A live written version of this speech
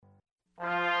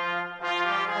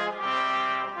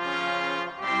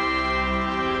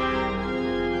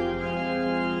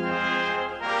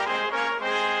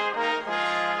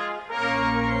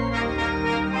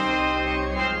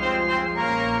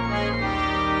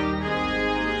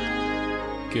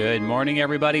Good morning,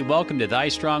 everybody. Welcome to Thy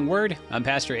Strong Word. I'm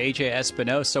Pastor AJ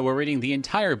Espinosa. We're reading the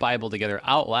entire Bible together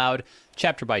out loud,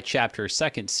 chapter by chapter,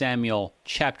 2 Samuel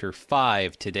chapter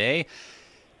 5 today.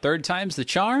 Third time's the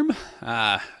charm.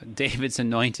 David's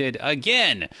anointed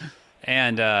again.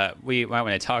 And we might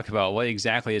want to talk about what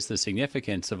exactly is the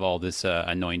significance of all this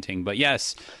anointing. But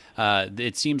yes,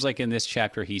 it seems like in this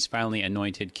chapter he's finally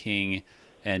anointed king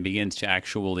and begins to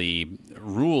actually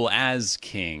rule as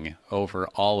king over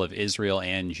all of Israel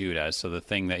and Judah. So the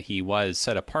thing that he was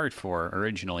set apart for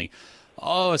originally,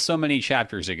 so many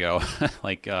chapters ago,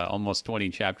 like almost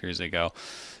 20 chapters ago.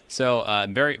 So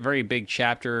very, very big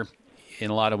chapter.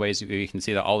 In a lot of ways, we can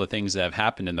see that all the things that have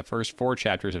happened in the first 4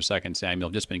 chapters of 2 Samuel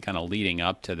have just been kind of leading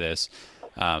up to this.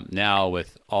 Now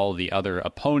with all the other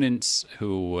opponents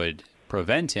who would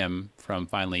prevent him from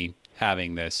finally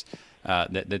having this,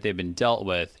 that they've been dealt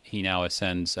with, he now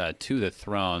ascends to the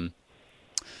throne.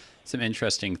 Some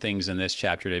interesting things in this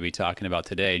chapter to be talking about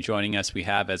today. Joining us, we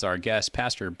have as our guest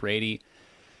Pastor Brady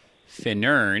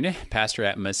Finnern, pastor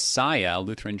at Messiah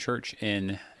Lutheran Church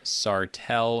in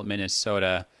Sartell,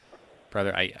 Minnesota.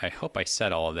 Brother, I hope I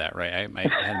said all of that right. I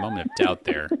had a moment of doubt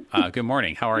there. Good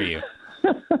morning. How are you?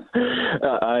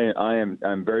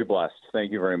 I'm very blessed.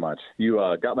 Thank you very much.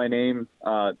 You got my name,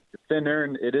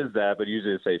 Finnern. It is that, but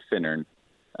usually I say Finnern.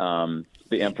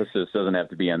 The emphasis doesn't have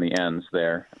to be on the ends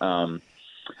there.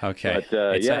 Okay.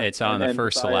 But, it's on the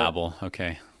first syllable.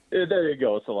 Okay. There you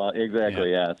go. It's a lot.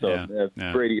 Exactly. Yeah. So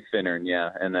Brady Finnern.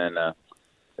 Yeah. And then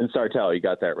in Sartell, you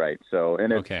got that right. So,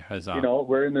 and it's, okay.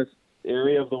 we're in this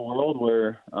area of the world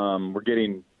where we're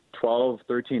getting 12,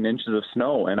 13 inches of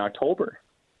snow in October.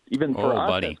 Even for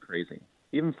us, that's crazy.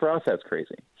 Even for us, that's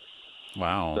crazy.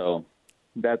 Wow. So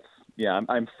that's,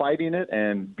 I'm fighting it,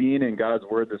 and being in God's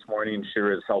Word this morning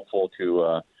sure is helpful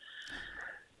to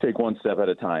take one step at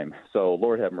a time. So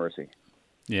Lord have mercy.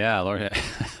 Yeah, Lord,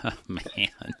 man,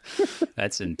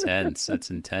 that's intense.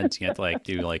 That's intense. You have to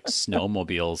do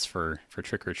snowmobiles for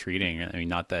trick or treating. I mean,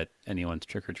 not that anyone's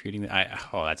trick or treating.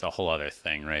 That's a whole other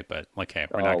thing, right? But okay,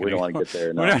 we don't want to get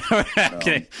there. No.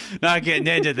 Not getting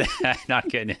into that. Not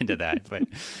getting into that. But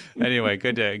anyway,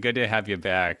 good to have you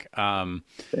back.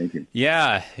 Thank you.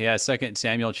 Yeah. 2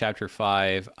 Samuel chapter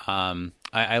 5.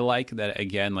 I like that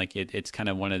again. It's kind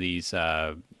of one of these.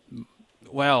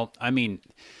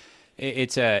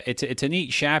 It's a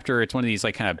neat chapter. It's one of these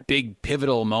kind of big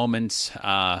pivotal moments,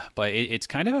 but it's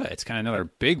kind of another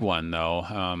big one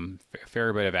though.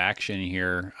 Fair bit of action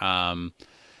here. I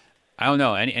don't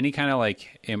know, any kind of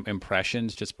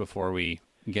impressions just before we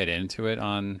get into it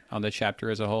on the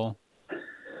chapter as a whole.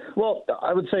 Well,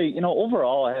 I would say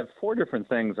overall I have 4 different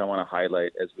things I want to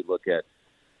highlight as we look at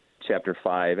chapter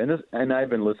 5, and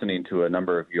I've been listening to a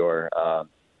number of your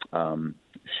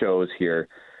shows here,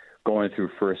 going through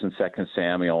 1 and 2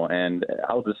 Samuel, and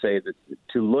I'll just say that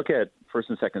to look at 1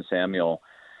 and 2 Samuel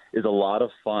is a lot of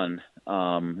fun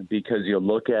because you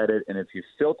look at it, and if you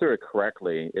filter it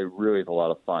correctly, it really is a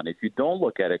lot of fun. If you don't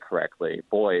look at it correctly,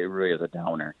 boy, it really is a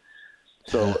downer.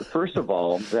 So first of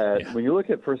all, when you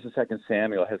look at 1 and 2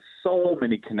 Samuel, it has so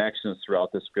many connections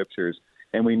throughout the scriptures,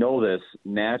 and we know this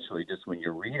naturally just when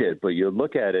you read it, but you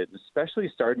look at it, especially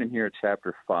starting here at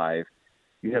chapter 5,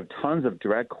 you have tons of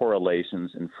direct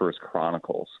correlations in First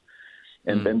Chronicles.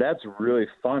 And then that's really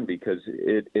fun because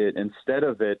it instead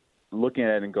of it looking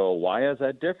at it and go, why is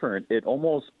that different? It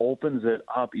almost opens it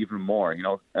up even more.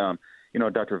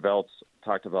 Dr. Veltz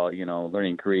talked about,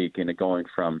 learning Greek and it going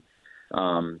from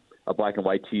a black and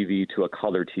white TV to a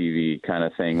color TV kind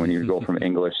of thing when you go from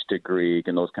English to Greek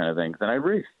and those kind of things. And I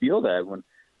really feel that when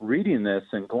reading this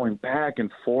and going back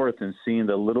and forth and seeing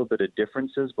the little bit of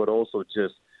differences, but also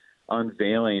just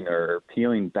unveiling or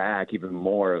peeling back even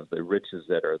more of the riches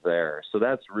that are there. So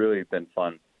that's really been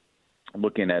fun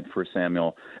looking at 2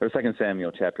 Samuel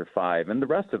chapter 5 and the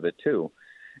rest of it too.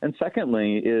 And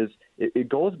secondly is it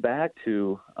goes back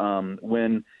to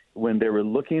when they were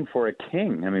looking for a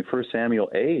king. I mean, 1 Samuel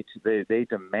 8, they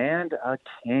demand a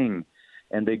king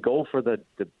and they go for the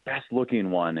best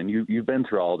looking one. And you've been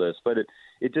through all this, but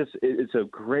it's a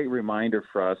great reminder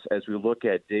for us as we look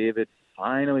at David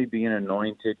finally being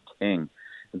anointed king,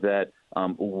 that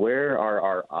where are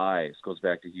our eyes, goes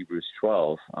back to Hebrews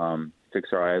 12, fix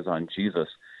our eyes on Jesus,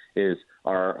 are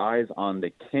our eyes on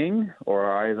the king or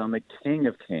our eyes on the King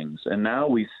of Kings? And now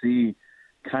we see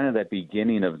kind of that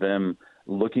beginning of them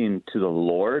looking to the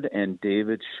Lord and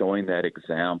David showing that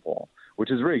example, which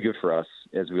is really good for us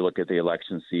as we look at the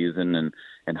election season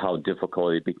and how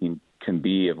difficult it can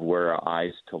be of where our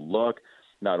eyes to look.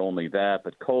 Not only that,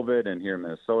 but COVID, and here in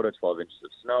Minnesota, 12 inches of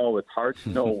snow. It's hard to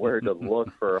know where to look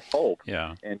for hope.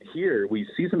 Yeah. And here we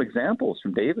see some examples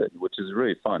from David, which is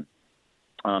really fun.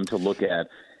 to look at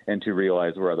and to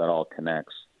realize where that all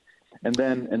connects. And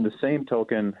then in the same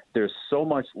token, there's so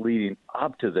much leading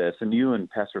up to this, and you and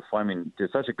Pastor Fleming did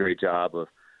such a great job of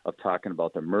talking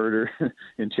about the murder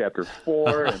in chapter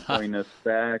 4 and pointing us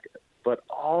back. But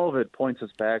all of it points us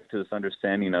back to this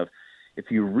understanding of, if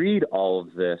you read all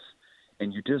of this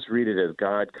and you just read it as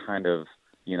God kind of,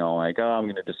 like, oh, I'm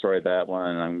going to destroy that one,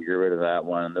 and I'm going to get rid of that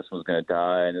one, and this one's going to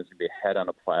die, and there's going to be a head on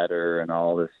a platter, and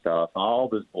all this stuff, all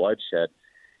this bloodshed.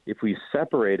 If we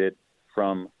separate it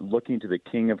from looking to the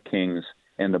King of Kings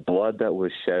and the blood that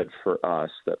was shed for us,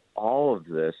 that all of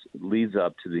this leads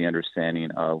up to the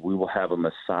understanding of we will have a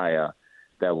Messiah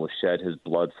that will shed his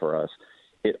blood for us.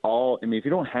 If you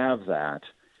don't have that,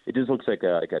 it just looks like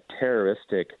a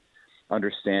terroristic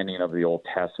understanding of the Old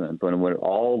Testament. But when it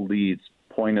all leads,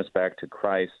 point us back to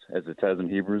Christ, as it says in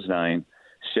Hebrews 9,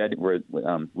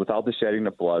 without the shedding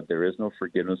of blood, there is no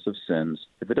forgiveness of sins.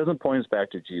 If it doesn't point us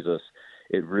back to Jesus,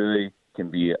 it really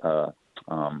can be a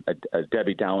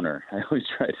Debbie Downer, I always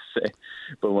try to say.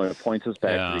 But when it points us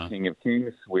back to the King of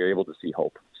Kings, we're able to see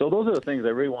hope. So those are the things I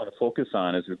really want to focus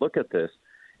on as we look at this,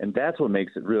 and that's what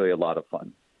makes it really a lot of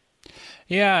fun.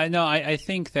 Yeah, no, I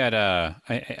think that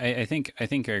I think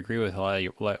I agree with a lot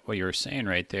of what you were saying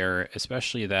right there,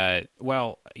 especially that,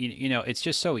 well, it's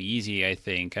just so easy, I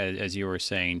think, as you were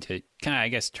saying, to kind of, I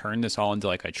guess, turn this all into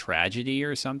like a tragedy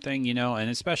or something, and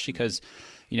especially because,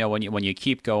 when you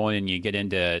keep going and you get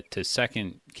into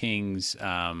Second Kings,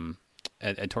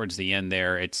 towards the end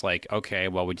there, it's like, okay,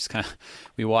 well,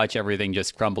 we watch everything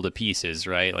just crumble to pieces,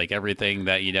 right? Like everything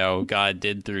that, God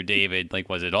did through David, like,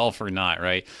 was it all for naught,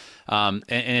 right? And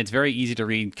it's very easy to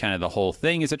read kind of the whole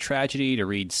thing as a tragedy, to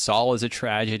read Saul as a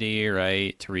tragedy,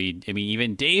 right? To read,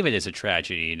 even David is a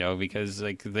tragedy, because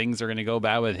like things are going to go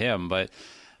bad with him. But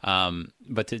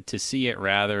to see it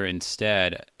rather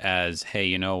instead as, hey,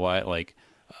 you know what? Like,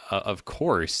 of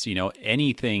course,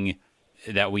 anything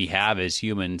that we have as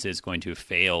humans is going to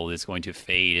fail, is going to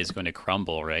fade, is going to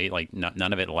crumble, right? Like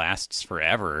none of it lasts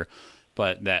forever,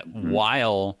 but that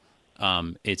while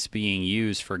it's being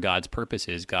used for God's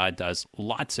purposes, God does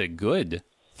lots of good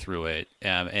through it.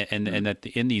 And that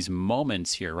in these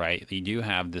moments here, right, you do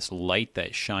have this light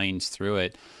that shines through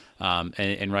it.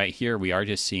 And right here, we are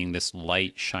just seeing this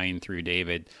light shine through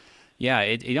David. Yeah,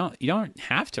 you don't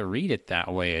have to read it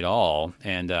that way at all.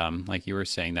 And like you were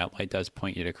saying, that light does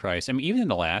point you to Christ. Even in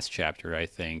the last chapter, I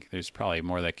think there's probably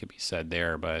more that could be said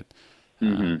there. But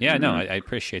I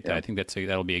appreciate that. Yeah. I think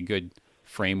that'll be a good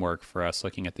framework for us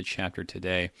looking at the chapter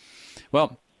today.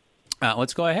 Well,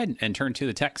 let's go ahead and turn to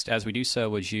the text. As we do so,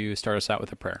 would you start us out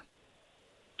with a prayer?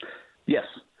 Yes.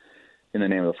 In the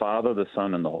name of the Father, the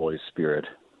Son, and the Holy Spirit.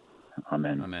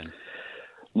 Amen. Amen.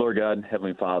 Lord God,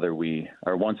 Heavenly Father, we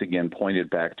are once again pointed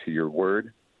back to your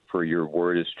word, for your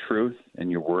word is truth, and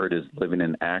your word is living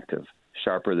and active,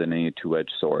 sharper than any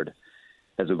two-edged sword.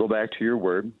 As we go back to your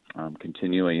word,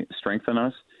 continually strengthen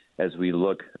us as we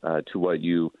look to what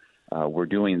you were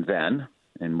doing then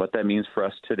and what that means for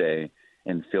us today,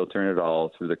 and filtering it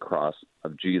all through the cross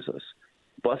of Jesus.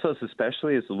 Bless us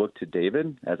especially as we look to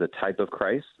David as a type of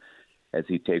Christ as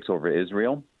he takes over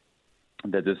Israel,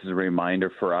 that this is a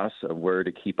reminder for us of where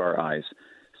to keep our eyes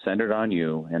centered on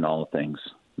you in all things.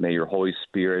 May your Holy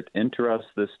Spirit enter us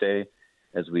this day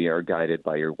as we are guided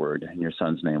by your word. In your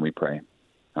Son's name we pray.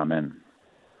 Amen.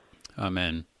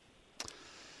 Amen.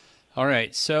 All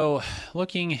right, so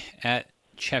looking at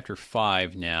chapter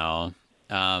 5 now,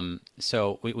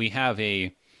 so we have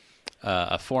a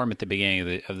form at the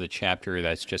beginning of the chapter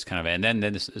that's just kind of, and then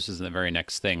this is the very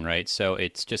next thing, right? So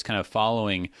it's just kind of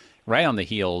following right on the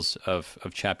heels of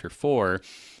chapter 4.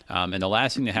 And the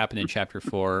last thing that happened in chapter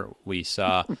 4, we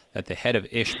saw that the head of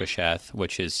Ishbosheth,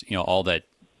 which is, all that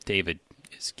David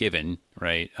is given,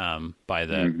 right, by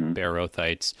the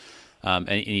Beerothites, and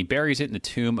he buries it in the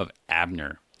tomb of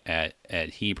Abner at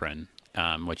Hebron,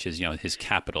 which is, his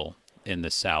capital in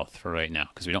the south for right now,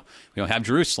 because we don't have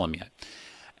Jerusalem yet.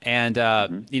 And,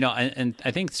 and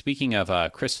I think, speaking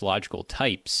of Christological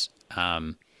types,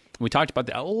 we talked about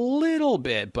that a little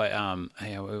bit, but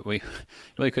we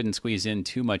really couldn't squeeze in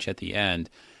too much at the end.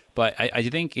 But I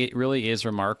think it really is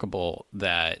remarkable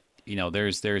that,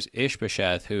 there's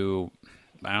Ishbosheth, who,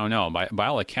 I don't know, by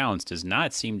all accounts, does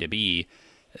not seem to be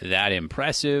that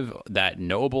impressive, that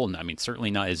noble.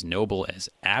 Certainly not as noble as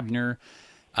Abner.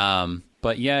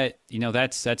 But yet,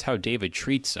 that's how David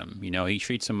treats him. He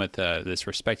treats him with this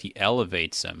respect. He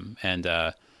elevates him, and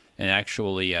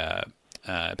actually,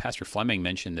 Pastor Fleming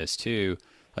mentioned this too.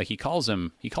 Like he calls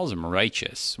him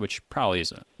righteous, which probably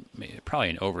is probably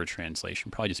an over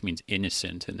translation. Probably just means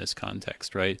innocent in this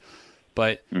context, right?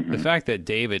 But the fact that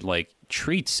David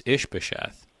treats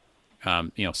Ishbosheth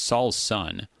Saul's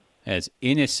son as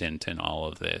innocent in all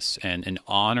of this and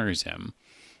honors him.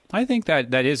 I think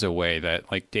that is a way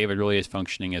that like David really is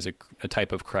functioning as a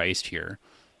type of Christ here.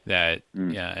 That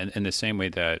in the same way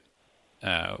that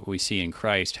we see in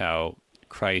Christ how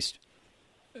Christ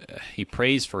he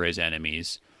prays for his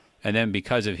enemies, and then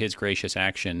because of his gracious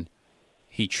action,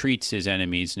 he treats his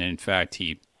enemies, and in fact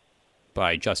he,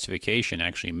 by justification,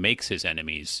 actually makes his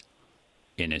enemies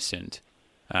innocent.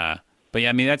 But yeah,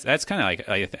 I mean that's kind of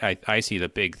like I see the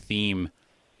big theme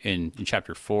in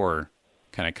chapter 4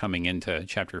 kind of coming into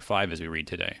chapter 5 as we read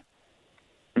today.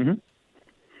 Mm-hmm.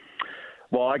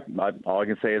 Well, all I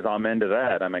can say is amen to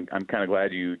that. I'm kind of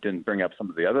glad you didn't bring up some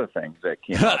of the other things that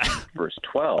came up in verse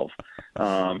 12.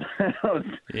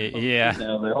 Yeah.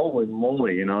 Holy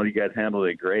moly, you guys handled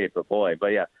it great. But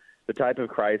yeah, the type of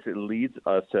Christ, it leads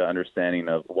us to understanding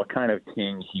of what kind of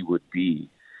king he would be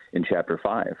in chapter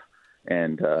 5.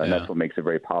 And that's what makes it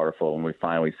very powerful when we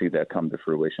finally see that come to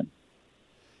fruition.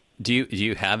 Do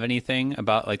you have anything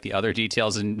about like the other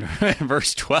details in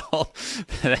verse 12?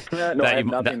 No, I have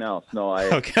nothing else. No,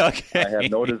 okay. I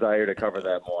have no desire to cover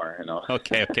that more.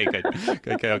 Okay,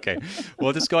 good. Okay.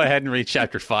 We'll just go ahead and read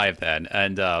chapter 5 then,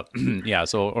 and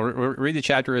so we'll read the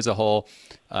chapter as a whole.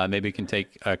 Maybe we can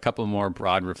take a couple more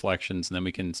broad reflections, and then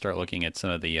we can start looking at some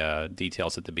of the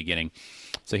details at the beginning.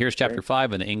 So here's chapter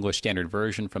 5 in the English Standard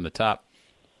Version from the top.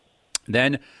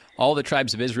 Then all the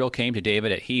tribes of Israel came to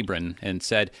David at Hebron and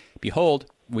said, "Behold,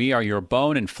 we are your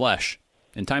bone and flesh.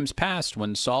 In times past,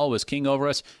 when Saul was king over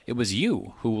us, it was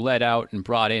you who led out and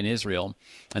brought in Israel.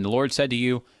 And the Lord said to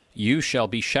you, You shall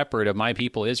be shepherd of my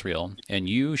people Israel, and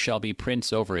you shall be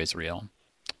prince over Israel."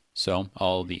 So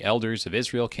all the elders of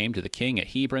Israel came to the king at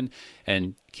Hebron,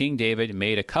 and King David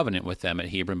made a covenant with them at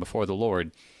Hebron before the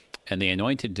Lord, and they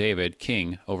anointed David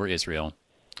king over Israel.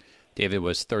 David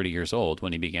was 30 years old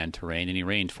when he began to reign, and he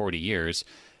reigned 40 years.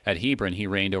 At Hebron he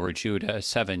reigned over Judah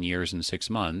 7 years and 6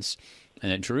 months,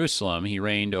 and at Jerusalem he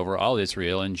reigned over all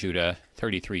Israel and Judah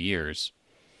 33 years.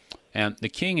 And the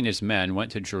king and his men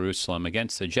went to Jerusalem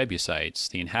against the Jebusites,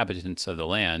 the inhabitants of the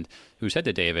land, who said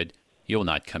to David, "You will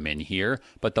not come in here,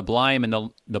 but the blind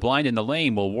and the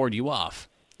lame will ward you off,"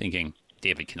 thinking,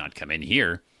 David cannot come in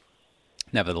here.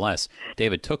 Nevertheless,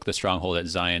 David took the stronghold at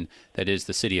Zion, that is,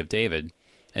 the city of David.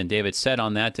 And David said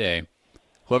on that day,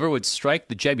 "Whoever would strike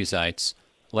the Jebusites,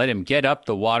 let him get up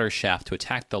the water shaft to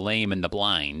attack the lame and the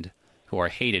blind, who are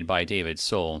hated by David's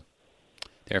soul."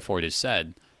 Therefore it is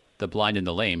said, "The blind and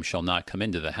the lame shall not come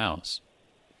into the house."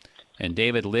 And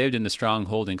David lived in the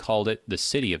stronghold and called it the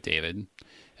city of David.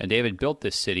 And David built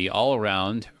this city all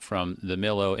around from the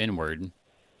Millo inward.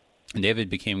 And David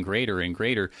became greater and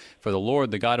greater, for the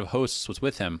Lord, the God of hosts, was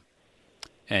with him.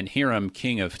 And Hiram,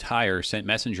 king of Tyre, sent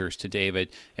messengers to David,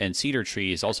 and cedar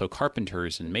trees, also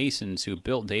carpenters and masons, who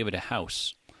built David a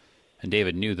house. And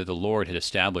David knew that the Lord had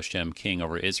established him king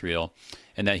over Israel,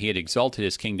 and that he had exalted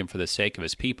his kingdom for the sake of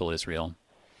his people Israel.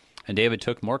 And David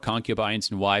took more concubines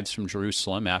and wives from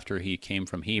Jerusalem after he came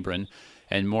from Hebron,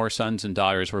 and more sons and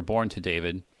daughters were born to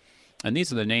David. And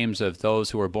these are the names of those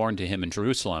who were born to him in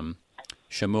Jerusalem: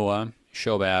 Shemua,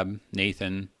 Shobab,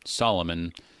 Nathan,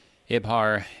 Solomon,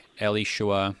 Ibhar,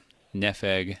 Elishua,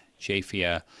 Nepheg,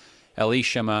 Japhia,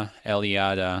 Elishama,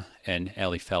 Eliada, and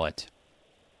Eliphelet.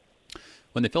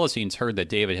 When the Philistines heard that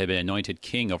David had been anointed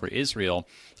king over Israel,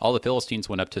 all the Philistines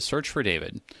went up to search for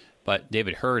David. But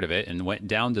David heard of it and went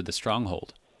down to the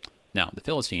stronghold. Now the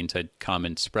Philistines had come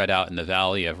and spread out in the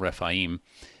valley of Rephaim,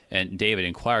 and David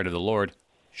inquired of the Lord,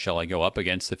 "Shall I go up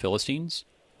against the Philistines?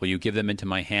 Will you give them into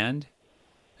my hand?"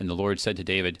 And the Lord said to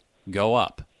David, "Go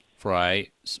up, for I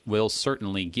will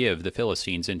certainly give the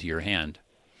Philistines into your hand."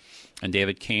 And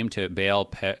David came to Baal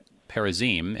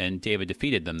Perazim, and David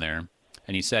defeated them there.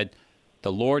 And he said,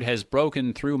 "The Lord has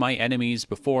broken through my enemies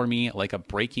before me like a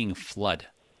breaking flood."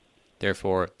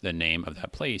 Therefore the name of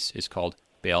that place is called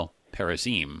Baal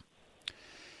Perazim.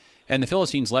 And the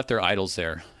Philistines left their idols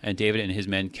there, and David and his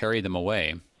men carried them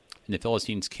away. And the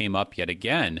Philistines came up yet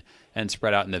again and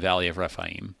spread out in the valley of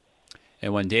Rephaim.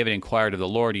 And when David inquired of the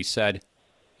Lord, he said,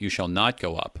 "You shall not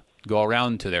go up. Go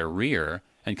around to their rear,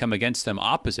 and come against them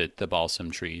opposite the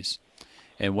balsam trees.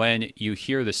 And when you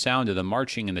hear the sound of the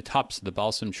marching in the tops of the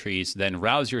balsam trees, then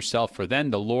rouse yourself, for then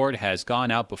the Lord has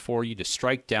gone out before you to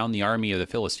strike down the army of the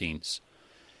Philistines."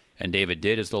 And David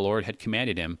did as the Lord had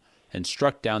commanded him, and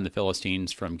struck down the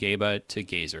Philistines from Geba to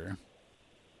Gazer.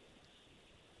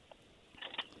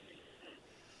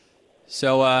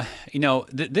 So,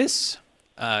 this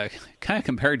kind of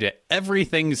compared to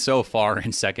everything so far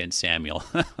in 2 Samuel,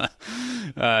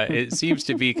 it seems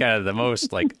to be kind of the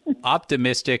most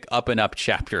optimistic up and up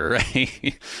chapter,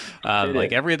 right?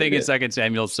 Like everything in Second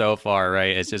Samuel so far,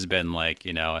 right? It's just been like,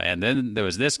 and then there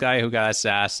was this guy who got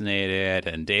assassinated,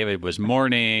 and David was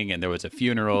mourning, and there was a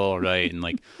funeral, right? And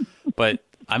like, but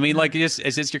I mean, like, it's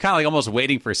just you're kind of like almost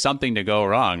waiting for something to go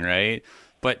wrong, right?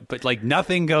 But like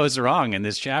nothing goes wrong in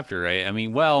this chapter, right? I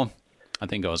mean, well,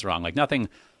 nothing goes wrong. Like nothing,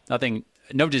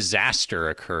 no disaster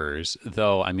occurs,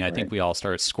 though. I mean, I think we all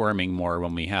start squirming more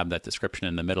when we have that description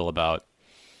in the middle about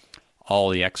all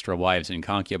the extra wives and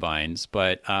concubines.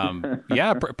 But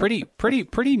yeah, pretty.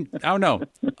 I don't know,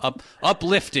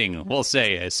 uplifting, we'll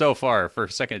say, so far for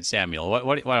Second Samuel.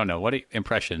 What I don't know. What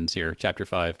impressions here, chapter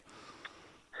 5?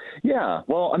 Yeah,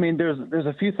 well, I mean, there's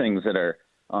a few things that are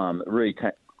really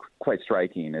quite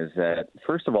striking. Is that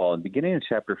first of all, in the beginning of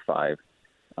chapter 5.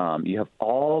 You have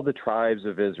all the tribes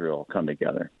of Israel come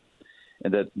together.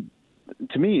 And that,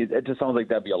 to me, it just sounds like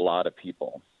that'd be a lot of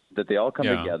people, that they all come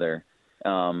together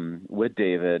with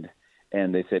David,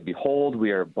 and they say, behold, we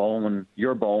are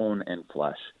your bone and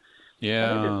flesh.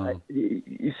 Yeah.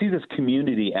 You see this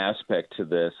community aspect to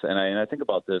this, and I think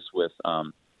about this with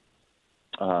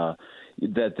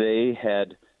that they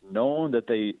had known that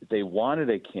they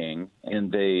wanted a king,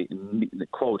 and they,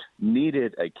 quote,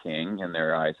 needed a king, in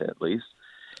their eyes at least.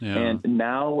 Yeah. And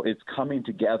now it's coming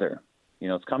together.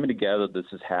 It's coming together. This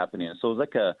is happening. So it's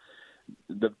like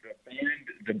the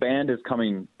band is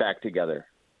coming back together.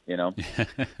 Yeah.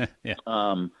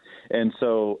 And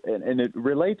so and it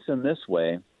relates in this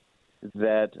way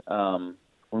that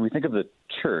when we think of the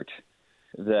church,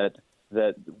 that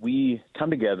we come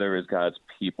together as God's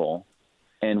people,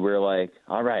 and we're like,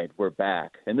 all right, we're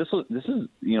back. And this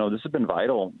has been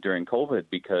vital during COVID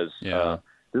because. Yeah.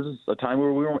 This is a time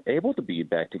where we weren't able to be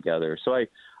back together. So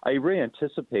I really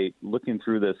anticipate looking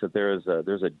through this that there's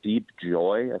a deep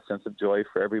joy, a sense of joy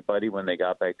for everybody when they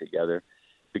got back together,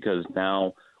 because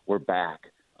now we're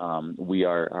back.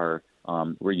 We're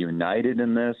united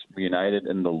in this. We're united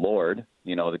in the Lord.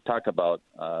 They talk about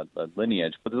the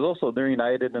lineage, but they're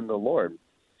united in the Lord,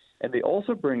 and they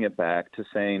also bring it back to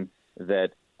saying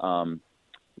that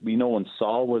we know when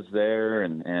Saul was there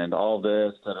and all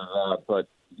this, but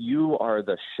you are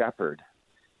the shepherd.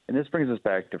 And this brings us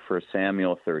back to 1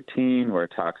 Samuel 13, where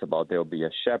it talks about there will be a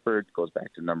shepherd. It goes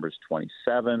back to Numbers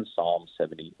 27, Psalm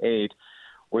 78,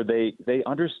 where they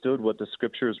understood what the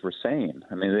scriptures were saying.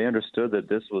 I mean, they understood that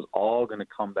this was all going to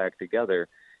come back together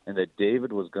and that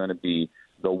David was going to be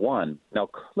the one. Now,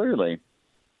 clearly,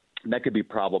 that could be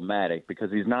problematic because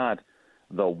he's not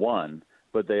the one,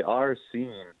 but they are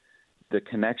seeing the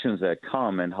connections that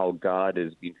come and how God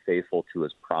is being faithful to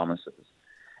his promises.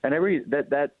 And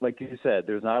that, like you said,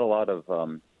 there's not a lot of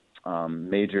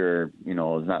major,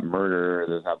 there's not murder,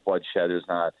 there's not bloodshed, there's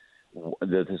not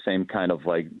the same kind of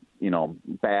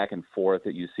back and forth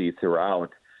that you see throughout.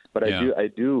 But I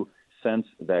do sense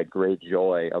that great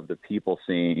joy of the people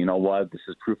seeing, this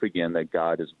is proof again that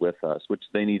God is with us, which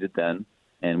they needed then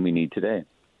and we need today.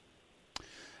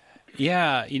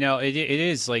 Yeah, it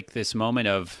is like this moment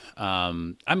of,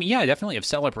 definitely of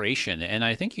celebration. And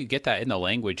I think you get that in the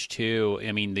language too.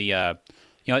 I mean,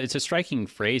 it's a striking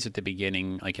phrase at the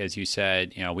beginning, like, as you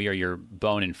said, we are your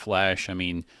bone and flesh. I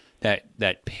mean,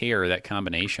 that pair, that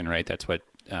combination, right? That's what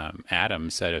Adam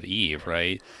said of Eve,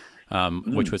 right?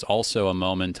 Which was also a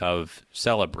moment of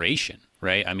celebration,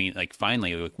 right? I mean, like,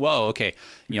 finally, like, whoa, okay,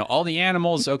 all the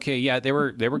animals, okay, yeah, they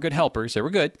were good helpers. They were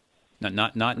good.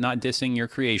 Not dissing your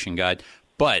creation, God,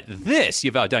 but this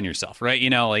you've outdone yourself, right?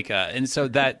 And so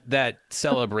that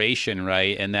celebration,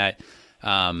 right? And that,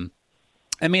 and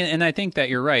I think that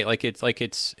you're right. It's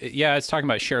talking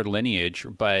about shared lineage,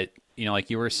 but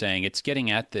like you were saying, it's getting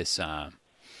at this. It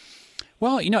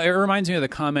reminds me of the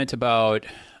comment about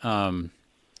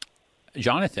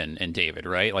Jonathan and David,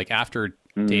 right? Like after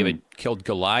David killed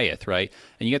Goliath, right?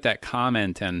 And you get that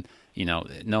comment and. No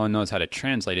one knows how to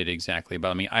translate it exactly, but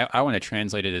I mean, I want to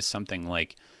translate it as something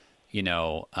like,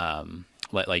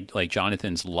 like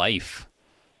Jonathan's life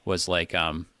was like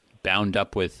bound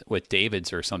up with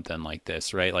David's or something like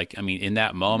this, right? Like, I mean, in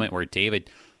that moment where David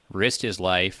risked his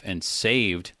life and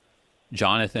saved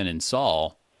Jonathan and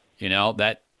Saul,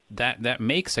 that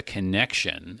makes a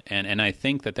connection, and I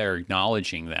think that they're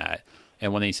acknowledging that.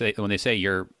 And when they say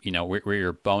you're, we're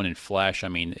your bone and flesh, I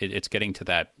mean, it's getting to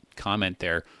that comment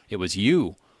there. It was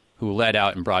you who led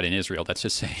out and brought in Israel. That's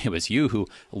just saying it was you who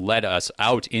led us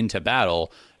out into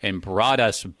battle and brought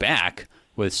us back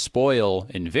with spoil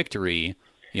and victory,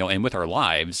 and with our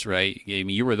lives, right? I mean,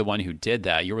 you were the one who did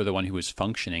that. You were the one who was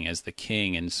functioning as the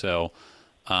king. And so,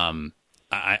 I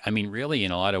mean, really,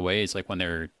 in a lot of ways, like when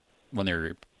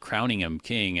they're crowning him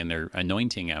king and they're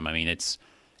anointing him, I mean, it's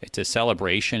it's a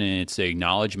celebration and it's an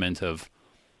acknowledgement of,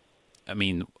 I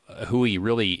mean, who he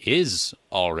really is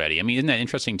already. I mean, isn't that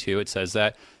interesting too? It says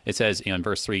in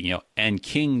verse 3, and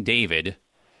King David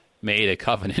made a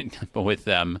covenant with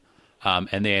them,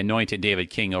 and they anointed David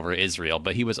king over Israel,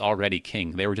 but he was already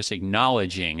king. They were just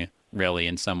acknowledging, really,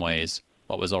 in some ways,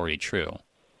 what was already true.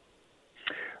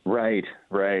 Right.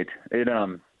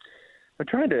 I'm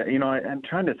trying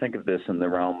to think of this in the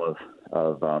realm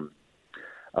of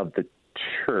the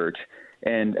church,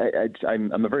 and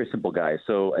I'm a very simple guy.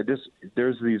 So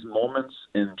there's these moments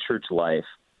in church life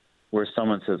where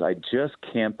someone says, "I just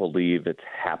can't believe it's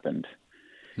happened."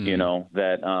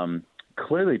 That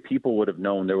clearly people would have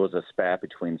known there was a spat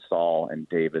between Saul and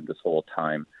David this whole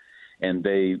time. And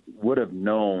they would have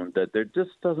known that there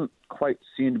just doesn't quite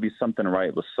seem to be something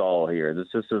right with Saul here. This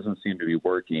just doesn't seem to be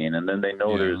working. And then they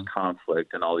know there's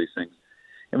conflict and all these things.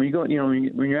 And when you go,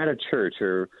 when you're at a church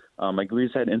or like we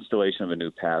just had installation of a new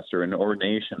pastor, an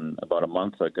ordination about a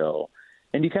month ago,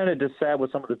 and you kind of just sat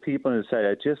with some of the people and said,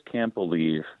 "I just can't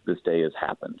believe this day has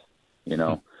happened." There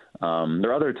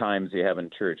are other times you have in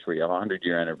church where you have a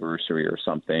 100-year anniversary or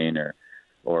something,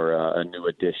 or a new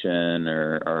addition,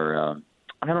 or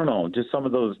I don't know, just some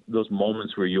of those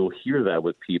moments where you'll hear that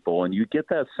with people, and you get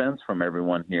that sense from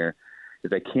everyone here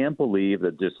is, "I can't believe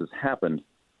that this has happened."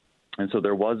 And so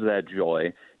there was that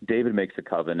joy. David makes a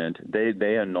covenant.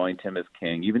 They anoint him as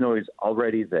king, even though he's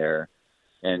already there,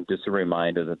 and just a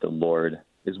reminder that the Lord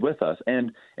is with us.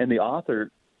 And the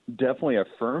author definitely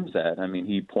affirms that. I mean,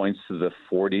 he points to the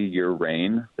 40-year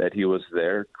reign that he was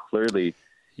there, clearly.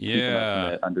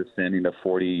 Yeah, understanding the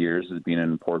 40 years as being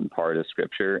an important part of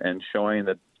Scripture and showing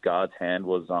that God's hand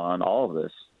was on all of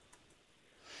this.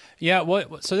 Yeah,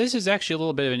 so this is actually a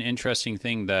little bit of an interesting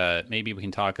thing that maybe we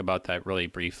can talk about that really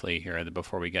briefly here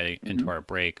before we get into our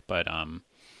break. But,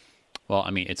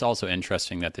 it's also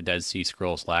interesting that the Dead Sea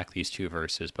Scrolls lack these two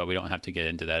verses, but we don't have to get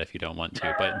into that if you don't want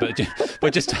to.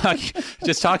 But just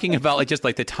talking about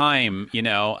like the time,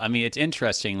 it's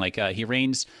interesting. Like he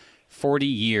reigns 40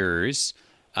 years.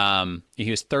 He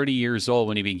was 30 years old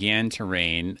when he began to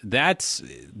reign. That's,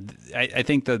 I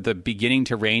think the beginning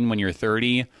to reign when you're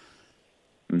 30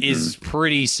 is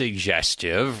pretty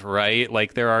suggestive, right?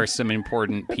 Like there are some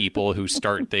important people who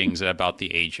start things at about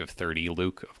the age of 30.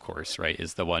 Luke, of course, right,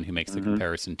 is the one who makes the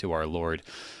comparison to our Lord.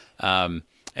 And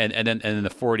then the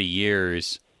 40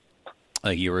 years,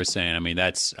 like you were saying, I mean,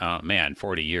 that's,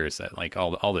 40 years, that like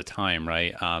all the time,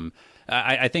 right?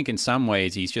 I think in some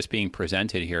ways he's just being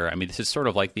presented here. I mean, this is sort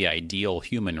of like the ideal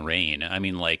human reign. I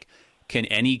mean, like, can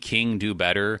any king do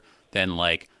better than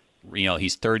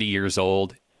he's 30 years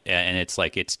old and it's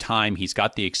like it's time. He's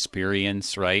got the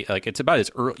experience, right? Like it's about as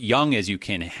young as you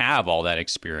can have all that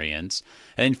experience.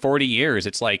 And in 40 years,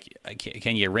 it's like,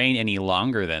 can you reign any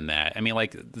longer than that? I mean,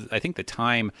 like, I think the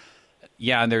time...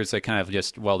 Yeah, and there's a kind of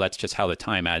that's just how the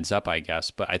time adds up, I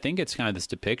guess. But I think it's kind of this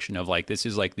depiction of like, this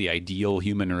is like the ideal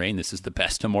human reign. This is the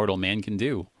best a mortal man can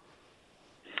do.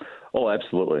 Oh,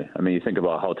 absolutely. I mean, you think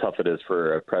about how tough it is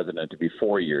for a president to be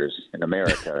 4 years in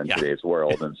America in today's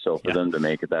world. And so for them to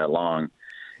make it that long,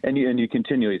 and you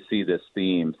continually see this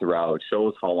theme throughout,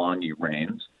 shows how long he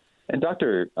reigns. And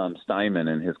Dr. Steinman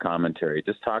in his commentary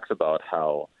just talks about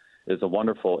how there's a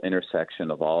wonderful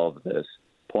intersection of all of this,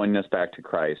 pointing us back to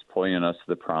Christ, pointing us to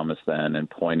the promise then, and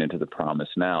pointing to the promise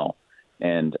now,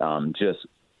 and just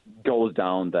goes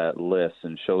down that list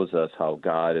and shows us how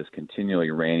God is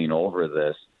continually reigning over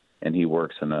this, and he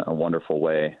works in a wonderful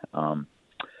way,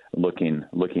 looking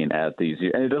at these.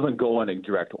 And it doesn't go in a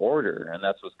direct order, and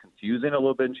that's what's confusing a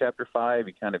little bit in chapter 5.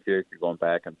 You kind of feel like you're going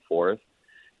back and forth,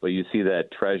 but you see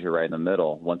that treasure right in the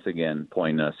middle, once again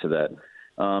pointing us to that,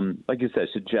 like you said,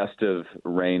 suggestive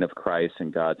reign of Christ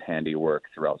and God's handiwork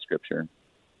throughout Scripture.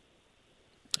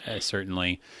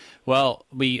 Certainly. Well,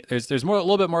 there's a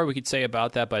little bit more we could say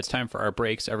about that, but it's time for our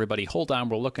breaks. Everybody, hold on.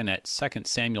 We're looking at 2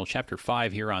 Samuel chapter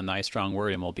 5 here on Thy Strong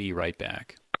Word, and we'll be right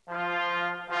back.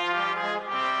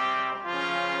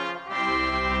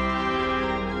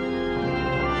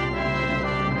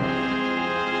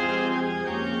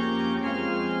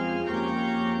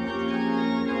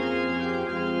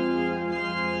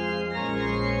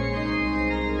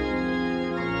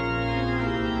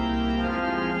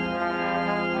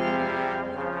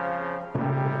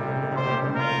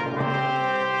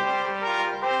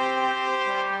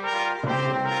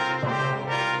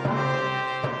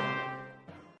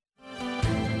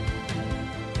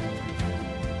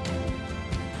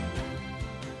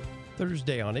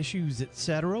 Thursday on Issues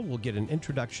Etc., we'll get an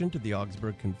introduction to the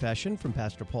Augsburg Confession from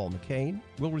Pastor Paul McCain.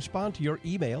 We'll respond to your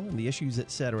email in the Issues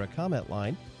Etc. comment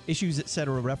line. Issues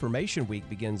Etc. Reformation Week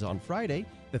begins on Friday.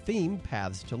 The theme,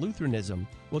 Paths to Lutheranism.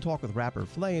 We'll talk with rapper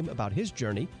Flame about his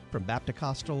journey from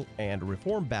Baptist-Costal and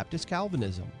Reformed Baptist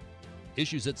Calvinism.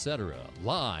 Issues Etc.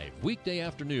 live weekday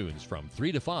afternoons from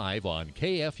 3 to 5 on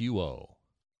KFUO.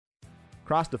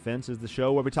 Cross Defense is the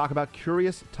show where we talk about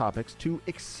curious topics to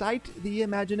excite the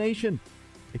imagination,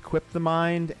 equip the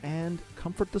mind, and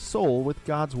comfort the soul with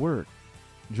God's Word.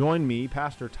 Join me,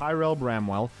 Pastor Tyrell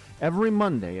Bramwell, every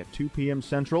Monday at 2 p.m.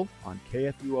 Central on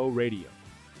KFUO Radio,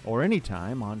 or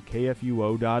anytime on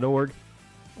KFUO.org,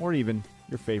 or even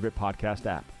your favorite podcast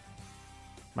app.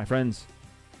 My friends,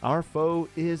 our foe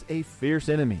is a fierce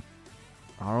enemy.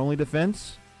 Our only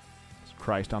defense is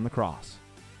Christ on the cross.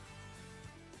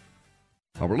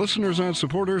 Our listeners and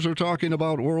supporters are talking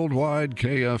about Worldwide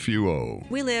KFUO.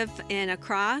 We live in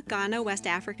Accra, Ghana, West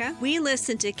Africa. We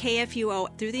listen to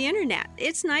KFUO through the internet.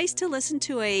 It's nice to listen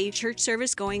to a church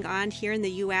service going on here in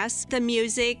the U.S. The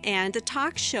music and the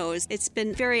talk shows, it's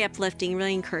been very uplifting,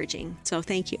 really encouraging. So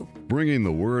thank you. Bringing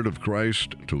the word of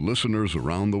Christ to listeners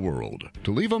around the world.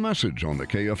 To leave a message on the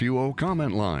KFUO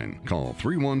comment line, call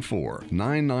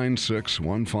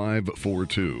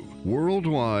 314-996-1542.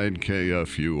 Worldwide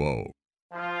KFUO.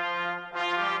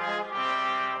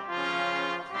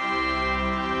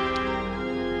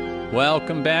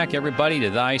 Welcome back, everybody, to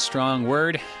Thy Strong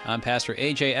Word. I'm Pastor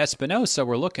A.J. Espinosa.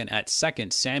 We're looking at 2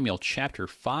 Samuel chapter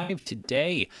 5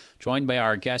 today, joined by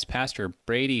our guest, Pastor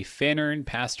Brady Finnern,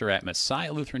 pastor at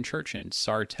Messiah Lutheran Church in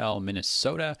Sartell,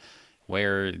 Minnesota,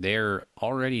 where they're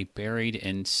already buried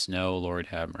in snow, Lord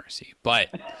have mercy. But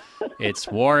it's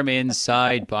warm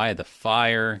inside by the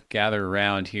fire. Gather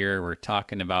around here. We're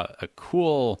talking about a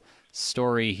cool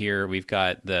story here. We've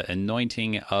got the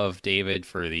anointing of David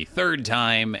for the third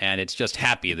time, and it's just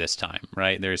happy this time,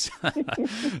 right? There's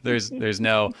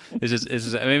no, this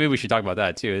is maybe we should talk about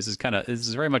that too. This is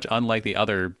very much unlike the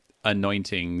other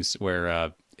anointings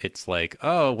where it's like,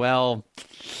 oh well,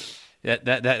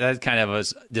 that kind of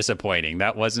was disappointing.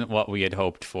 That wasn't what we had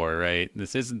hoped for, right?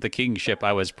 This isn't the kingship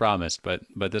I was promised, but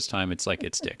this time it's like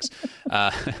it sticks.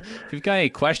 If you've got any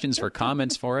questions or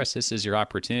comments for us, this is your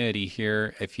opportunity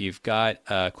here. If you've got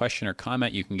a question or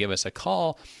comment, you can give us a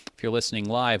call. If you're listening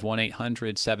live,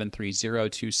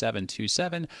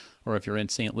 1-800-730-2727, or if you're in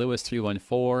St. Louis,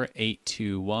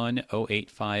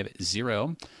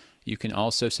 314-821-0850. You can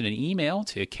also send an email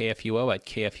to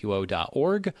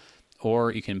kfuo@kfuo.org.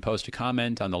 Or you can post a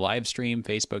comment on the live stream,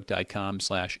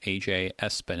 facebook.com/AJ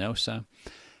Espinosa.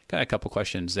 Got a couple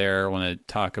questions there. I want to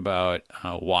talk about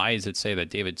why does it say that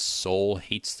David's soul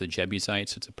hates the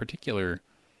Jebusites? It's an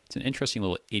interesting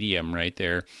little idiom right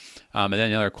there. And then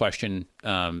another question,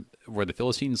 were the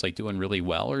Philistines like doing really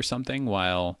well or something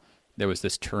while there was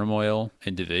this turmoil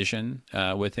and division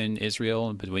within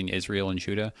Israel, between Israel and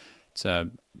Judah? It's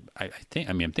I'm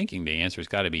thinking the answer's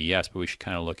got to be yes, but we should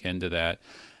kind of look into that.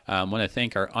 I want to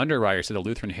thank our underwriters at the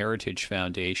Lutheran Heritage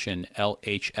Foundation,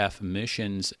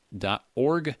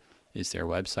 lhfmissions.org is their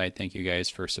website. Thank you guys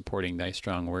for supporting Thy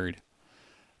Strong Word.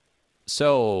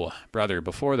 So, brother,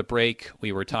 before the break,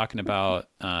 we were talking about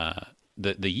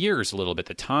the years a little bit,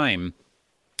 the time,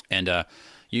 and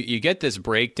you get this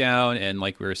breakdown, and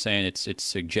like we were saying, it's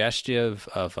suggestive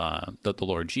of the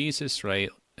Lord Jesus, right,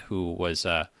 who was,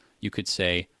 you could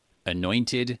say,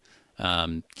 anointed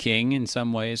king in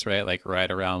some ways, right? Like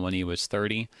right around when he was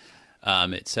 30.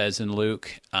 It says in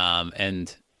Luke,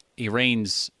 and he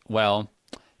reigns, well,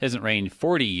 hasn't reigned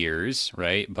 40 years,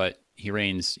 right? But he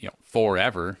reigns,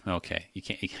 forever. Okay, you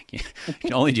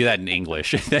can only do that in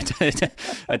English.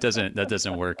 that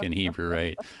doesn't work in Hebrew,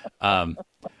 right?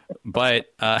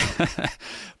 But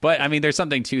I mean, there's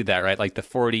something to that, right? Like the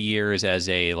 40 years as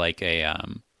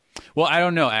well, I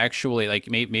don't know, actually, like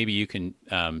maybe you can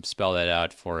spell that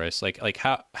out for us. Like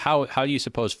how do you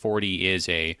suppose 40 is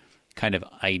a kind of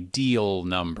ideal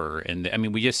number? And I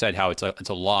mean, we just said how it's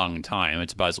a long time.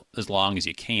 It's about as long as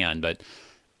you can, but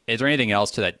is there anything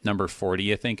else to that number 40,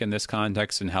 you think, in this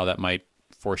context and how that might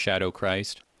foreshadow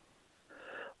Christ?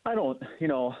 I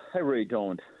really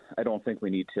don't. I don't think we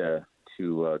need to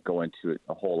go into it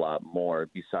a whole lot more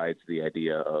besides the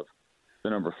idea of the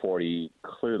number 40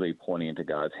 clearly pointing into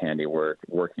God's handiwork,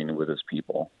 working with his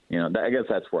people. I guess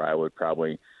that's where I would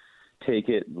probably take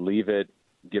it, leave it,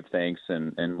 give thanks,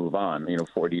 and move on.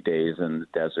 40 days in the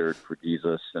desert for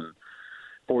Jesus and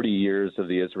 40 years of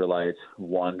the Israelites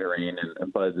wandering,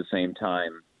 but at the same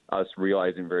time, us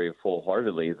realizing very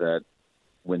full-heartedly that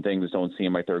when things don't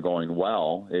seem like they're going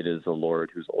well, it is the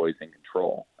Lord who's always in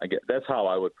control. That's how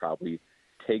I would probably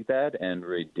take that and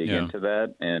really dig into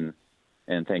that and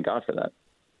thank God for that.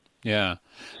 Yeah.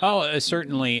 Oh,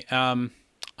 certainly.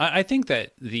 I think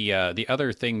that the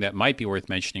other thing that might be worth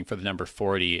mentioning for the number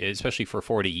 40, especially for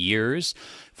 40 years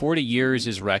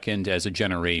is reckoned as a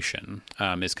generation.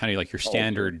 It's kind of like your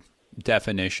standard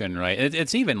definition, right?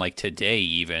 It's even like today,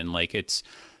 even like it's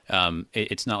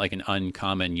not like an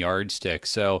uncommon yardstick.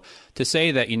 So to say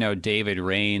that, David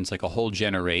reigns like a whole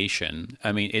generation,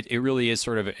 I mean, it really is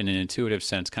sort of in an intuitive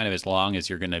sense, kind of as long as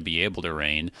you're going to be able to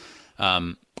reign.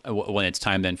 When it's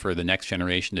time then for the next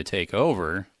generation to take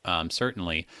over,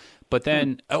 certainly. But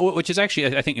then, which is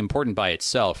actually, I think, important by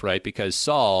itself, right? Because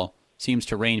Saul seems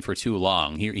to reign for too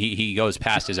long. He goes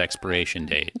past his expiration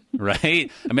date, right?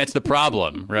 I mean, that's the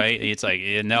problem, right? It's like,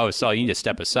 no, Saul, you need to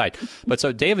step aside. But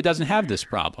so David doesn't have this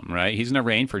problem, right? He's going to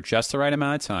reign for just the right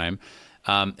amount of time.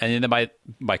 And then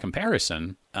by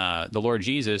comparison, the Lord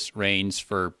Jesus reigns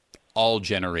for all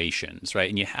generations, right?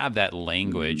 And you have that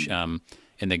language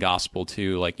in the gospel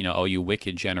too, like, oh, you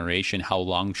wicked generation, how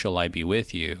long shall I be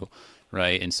with you,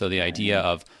 right? And so the idea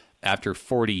of after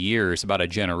 40 years, about a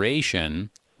generation,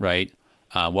 right?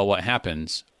 Well, what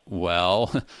happens?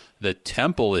 Well, the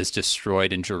temple is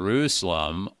destroyed in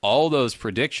Jerusalem. All those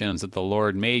predictions that the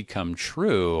Lord made come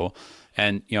true.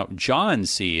 And, John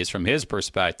sees from his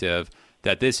perspective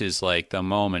that this is like the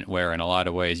moment where in a lot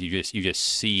of ways you just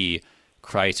see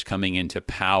Christ coming into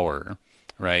power.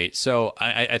 Right, so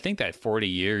I think that 40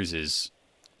 years is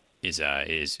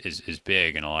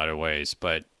big in a lot of ways,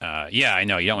 but yeah, I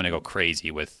know you don't want to go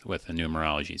crazy with the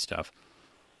numerology stuff.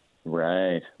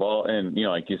 Right. Well, and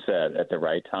like you said, at the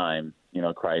right time,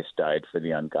 Christ died for the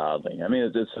ungodly. I mean,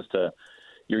 it's just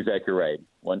you're exactly right.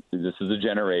 This is a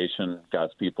generation,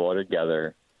 God's people are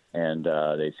together, and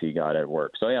they see God at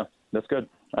work. So yeah, that's good.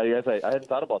 I guess I hadn't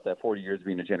thought about that 40 years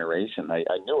being a generation. I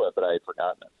knew it, but I had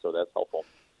forgotten it. So that's helpful.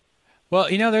 Well,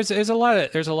 there's a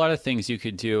lot of things you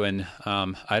could do, and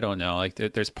I don't know. Like,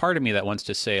 there's part of me that wants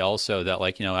to say also that,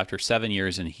 like, after 7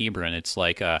 years in Hebron, it's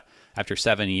like after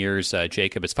 7 years,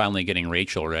 Jacob is finally getting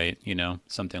Rachel, right?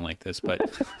 Something like this. But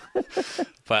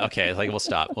okay, like we'll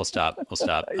stop.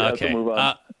 Yeah, okay, move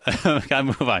on. Gotta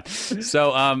move on.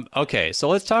 So okay, so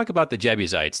let's talk about the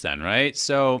Jebusites then, right?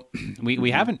 So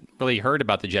we haven't really heard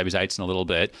about the Jebusites in a little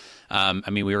bit. I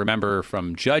mean, we remember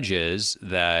from Judges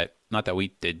that. Not that we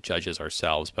did Judges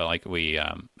ourselves, but like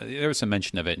there was some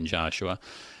mention of it in Joshua,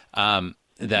 that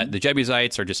the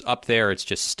Jebusites are just up there. It's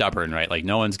just stubborn, right? Like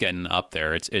no one's getting up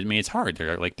there. It's hard.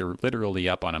 They're literally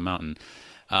up on a mountain.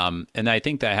 And I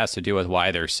think that has to do with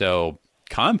why they're so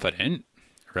confident,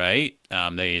 right?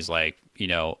 He's like,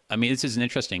 I mean, this is an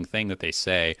interesting thing that they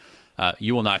say,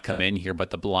 you will not come in here, but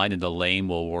the blind and the lame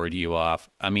will ward you off.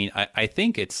 I mean, I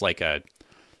think it's like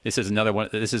this is another one.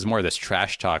 This is more of this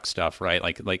trash talk stuff, right?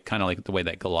 Like kind of like the way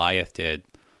that Goliath did.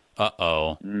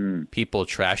 People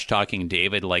trash talking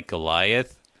David like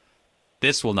Goliath.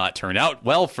 This will not turn out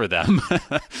well for them,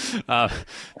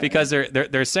 because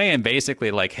they're saying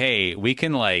basically like, hey, we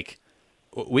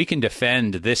can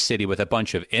defend this city with a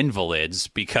bunch of invalids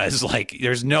because like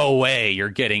there's no way you're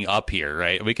getting up here,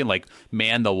 right? We can like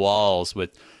man the walls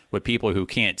with people who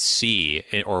can't see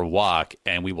or walk,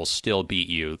 and we will still beat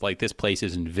you. Like, this place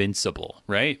is invincible,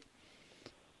 right?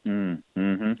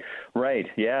 Mm-hmm. Right,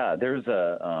 yeah. There's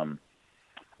a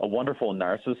wonderful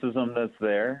narcissism that's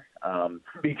there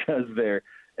because they're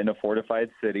in a fortified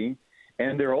city.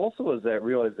 And there also is that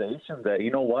realization that, you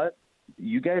know what?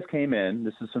 You guys came in,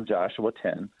 this is from Joshua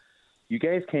 10, you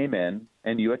guys came in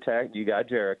and you attacked, you got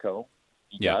Jericho,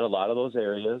 you got a lot of those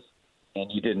areas,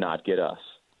 and you did not get us.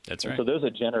 That's right. So there's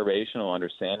a generational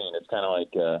understanding. It's kind of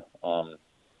like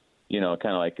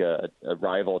a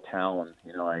rival town.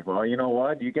 Like, well, you know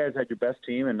what? You guys had your best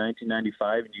team in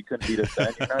 1995, and you couldn't beat us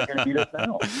then. You're not going to beat us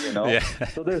now. Yeah.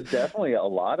 So there's definitely a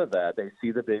lot of that. They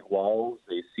see the big walls,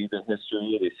 they see the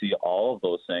history, they see all of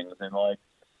those things, and like,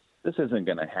 this isn't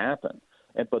going to happen.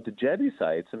 But the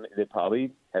Jebusites, they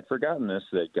probably had forgotten this,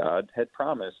 that God had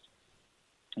promised,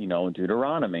 in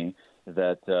Deuteronomy,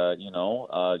 that,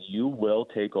 you will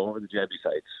take over the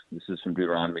Jebusites. This is from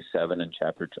Deuteronomy 7 and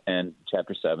chapter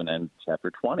 7 and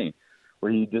chapter 20,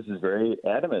 where this is very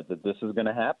adamant that this is going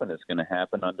to happen. It's going to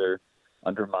happen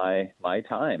under my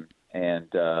time. And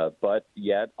but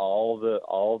yet all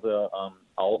the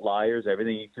outliers,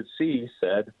 everything you could see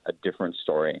said a different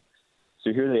story.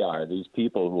 So here they are, these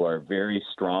people who are very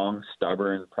strong,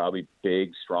 stubborn, probably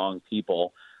big, strong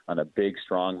people on a big,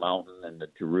 strong mountain in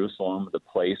Jerusalem, the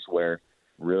place where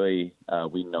really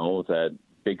we know that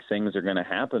big things are going to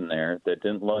happen there that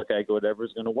didn't look like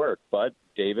whatever's going to work. But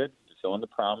David, fulfilling the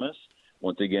promise,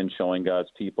 once again showing God's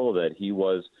people that he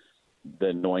was the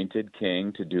anointed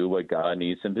king to do what God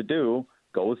needs him to do,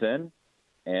 goes in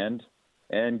and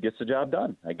gets the job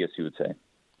done, I guess you would say.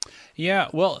 Yeah,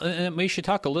 well, we should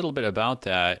talk a little bit about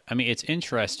that. I mean, it's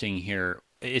interesting here.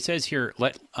 It says here,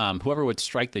 let whoever would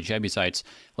strike the Jebusites,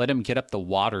 let him get up the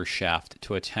water shaft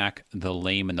to attack the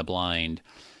lame and the blind.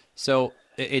 So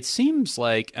it seems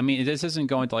like, I mean, this isn't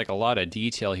going into like a lot of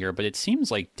detail here, but it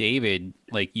seems like David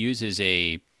like uses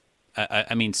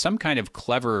some kind of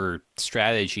clever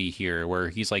strategy here where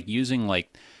he's like using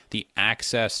like the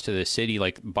access to the city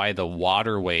like by the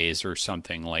waterways or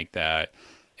something like that.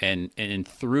 And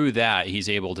through that, he's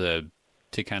able to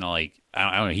kind of like,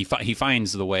 I don't know, he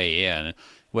finds the way in,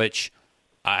 which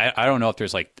I don't know if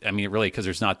there's like, I mean, really, because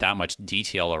there's not that much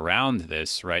detail around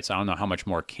this, right? So I don't know how much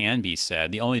more can be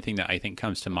said. The only thing that I think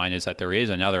comes to mind is that there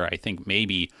is another, I think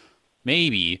maybe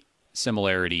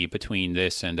similarity between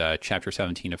this and chapter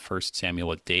 17 of 1 Samuel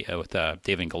with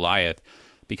David and Goliath,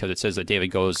 because it says that David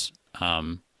goes,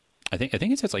 I think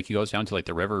it says like he goes down to like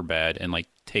the riverbed and like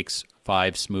takes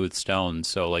 5 smooth stones.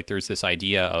 So like there's this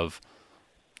idea of,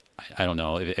 I don't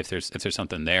know if there's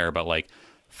something there, but like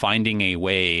finding a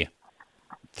way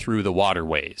through the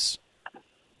waterways.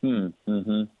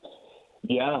 Mm-hmm.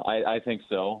 Yeah, I think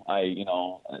so.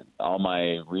 All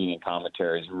my reading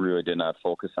commentaries really did not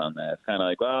focus on that. It's kind of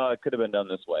like, well, it could have been done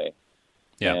this way.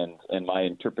 Yeah. And my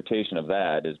interpretation of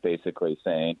that is basically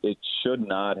saying it should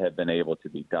not have been able to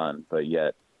be done, but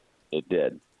yet it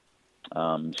did,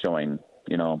 showing,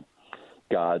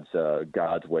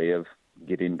 God's way of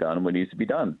getting done what needs to be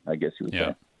done, I guess you would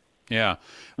say. Yeah.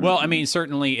 Well, I mean,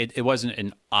 certainly it wasn't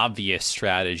an obvious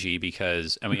strategy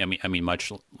because, I mean,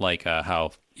 much like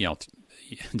how,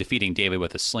 defeating David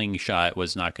with a slingshot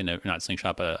was not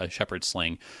slingshot, but a shepherd's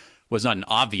sling was not an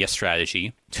obvious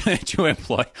strategy to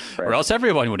employ, or else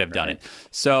everyone would have done it.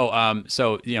 So,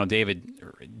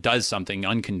 David does something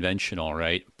unconventional,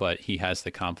 right? But he has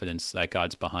the confidence that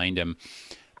God's behind him.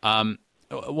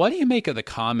 What do you make of the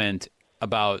comment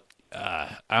about,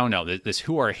 I don't know, this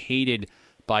who are hated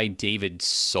by David's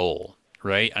soul,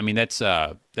 right? I mean, that's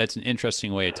an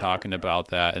interesting way of talking about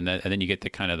that. And then you get the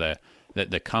kind of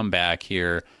the comeback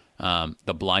here.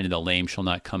 The blind and the lame shall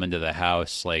not come into the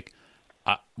house. Like,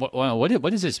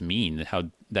 what does this mean? How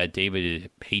that David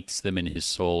hates them in his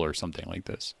soul or something like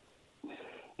this?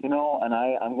 And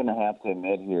I'm going to have to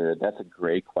admit here, that's a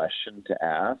great question to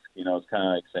ask. It's kind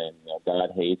of like saying, God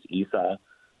hates Esau,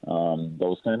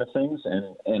 those kind of things.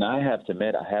 And I have to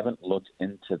admit, I haven't looked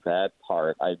into that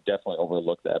part. I definitely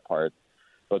overlooked that part.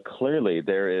 But clearly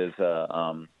there is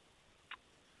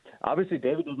obviously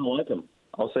David doesn't like him.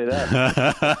 I'll say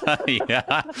that.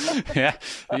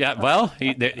 Yeah. Well,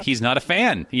 he's not a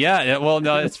fan. Yeah. Well,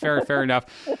 no, that's fair enough.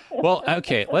 Well,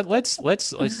 okay. Let's.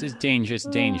 It's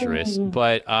dangerous,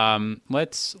 but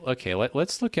let's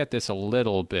look at this a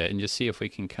little bit and just see if we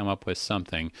can come up with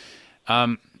something.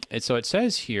 So it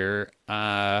says here.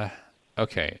 So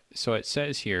it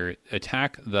says here,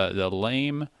 attack the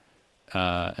lame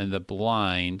and the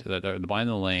blind, the blind and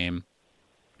the lame.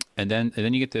 And then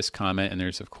you get this comment, and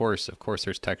there's of course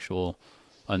there's textual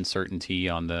uncertainty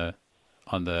on the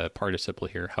participle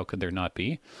here. How could there not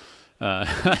be?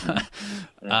 And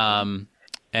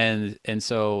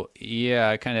so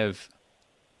kind of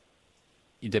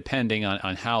depending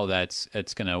on how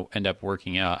it's going to end up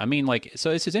working out. I mean, like,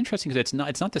 so this is interesting because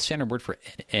it's not the standard word for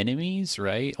enemies,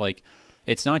 right? Like,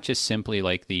 it's not just simply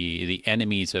like the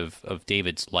enemies of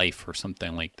David's life or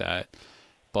something like that,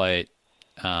 but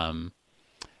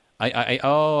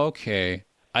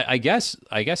I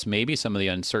guess maybe some of the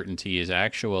uncertainty is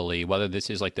actually whether this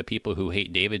is like the people who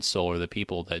hate David's soul or the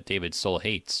people that David's soul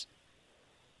hates.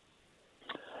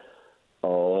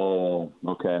 Oh,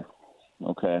 okay,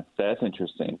 that's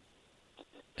interesting.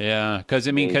 Yeah, because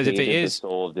if it is the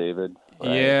soul of David,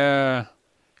 right? Yeah,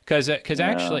 because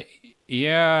actually,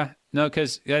 yeah, no,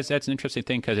 because that's an interesting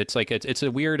thing because it's like it's a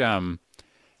weird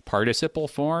participle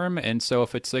form, and so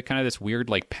if it's like kind of this weird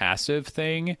like passive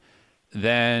thing,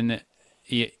 then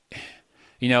you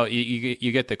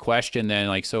get the question then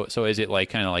like so is it like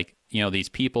kind of like these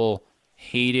people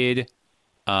hated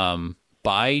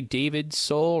by David's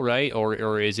soul, right?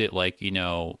 Or is it like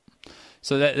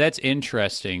so that's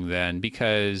interesting then,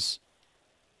 because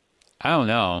I don't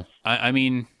know. I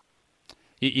mean,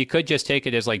 you could just take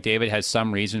it as like David has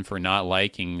some reason for not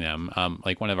liking them.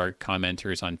 Like one of our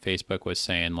commenters on Facebook was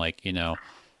saying like,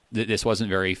 this wasn't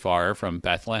very far from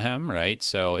Bethlehem, right?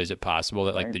 So is it possible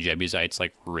that like the Jebusites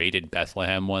like raided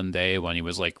Bethlehem one day when he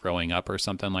was like growing up or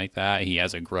something like that? He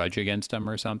has a grudge against them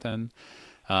or something.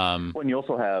 When you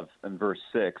also have in verse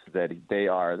 6 that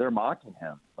they're mocking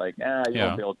him, like, you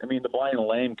won't be able. I mean, the blind and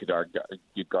lame could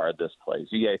guard this place.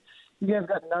 You you guys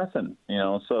got nothing,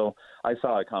 So I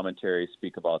saw a commentary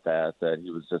speak about that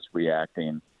he was just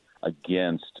reacting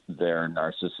against their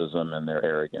narcissism and their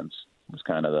arrogance. It was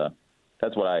kind of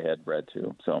that's what I had read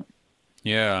too. So,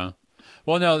 yeah.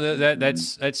 Well, no,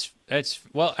 that's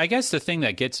well, I guess the thing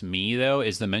that gets me though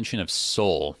is the mention of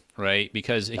soul, right?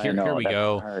 Because here we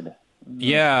go. Hard.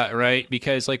 Yeah, right.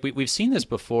 Because like we've seen this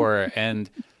before, and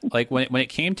like when it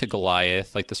came to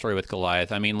Goliath, like the story with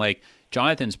Goliath, I mean, like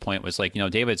Jonathan's point was like,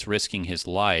 David's risking his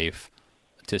life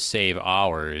to save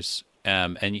ours,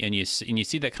 and you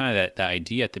see that kind of that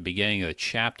idea at the beginning of the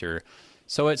chapter.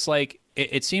 So it's like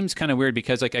it seems kind of weird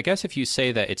because like I guess if you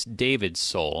say that it's David's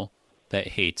soul that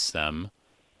hates them,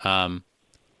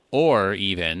 or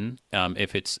even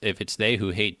if it's they who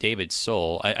hate David's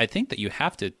soul, I think that you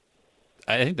have to.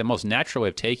 I think the most natural way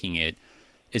of taking it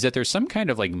is that there's some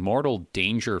kind of like mortal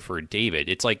danger for David.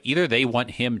 It's like either they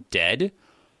want him dead,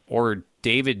 or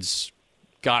David's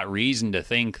got reason to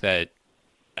think that.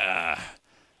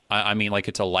 I mean, like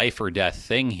it's a life or death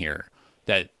thing here.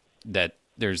 That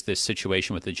there's this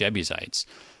situation with the Jebusites,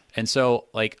 and so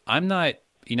like I'm not.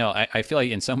 I feel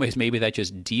like in some ways maybe that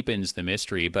just deepens the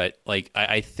mystery. But like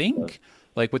I think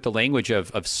like with the language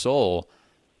of soul.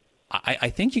 I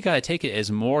think you got to take it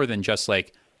as more than just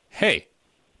like, hey,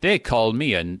 they called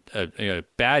me a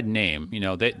bad name.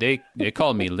 They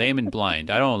called me lame and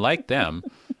blind. I don't like them.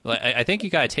 I think you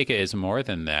got to take it as more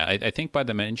than that. I think by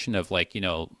the mention of like,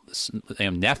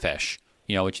 nephesh,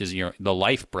 which is the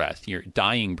life breath, your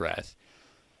dying breath.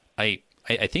 I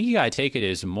think you got to take it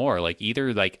as more like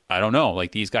either like, I don't know,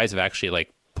 like these guys have actually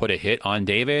like put a hit on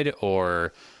David,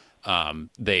 or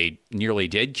they nearly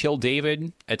did kill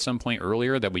David at some point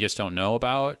earlier that we just don't know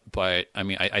about. But I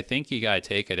mean, I think you got to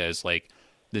take it as like,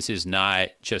 this is not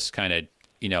just kind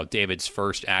of, David's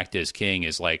first act as king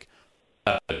is like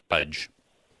a judge.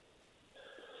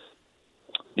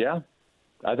 Yeah,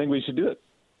 I think we should do it.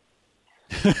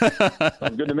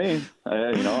 Sounds good to me.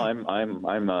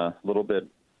 I'm a little bit,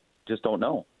 just don't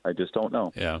know. I just don't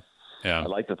know. Yeah. I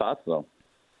like the thoughts though.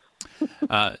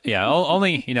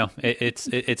 Only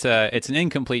it's an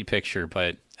incomplete picture,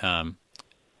 but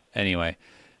anyway.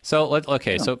 So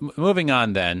So moving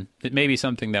on then, it may be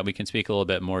something that we can speak a little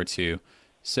bit more to.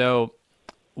 So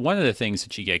one of the things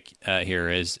that you get here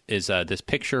is this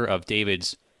picture of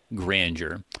David's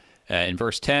grandeur. In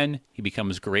verse 10, he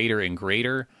becomes greater and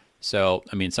greater. So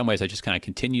I mean, in some ways, that just kind of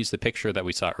continues the picture that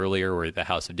we saw earlier, where the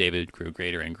house of David grew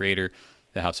greater and greater,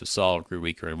 the house of Saul grew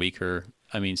weaker and weaker.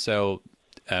 I mean, so.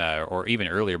 Or even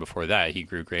earlier before that, he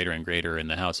grew greater and greater in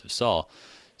the house of Saul.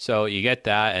 So you get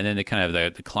that, and then the kind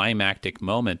of the climactic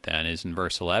moment then is in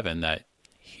verse 11 that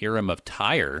Hiram of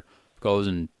Tyre goes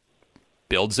and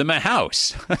builds him a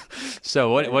house.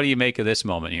 So what do you make of this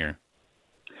moment here?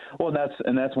 Well,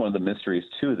 that's one of the mysteries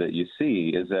too that you see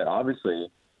is that obviously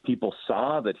people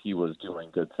saw that he was doing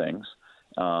good things.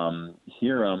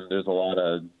 Hiram, there's a lot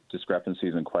of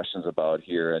discrepancies and questions about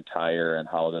here at Tyre and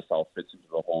how this all fits into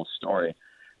the whole story.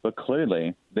 But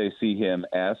clearly, they see him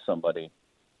as somebody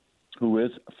who is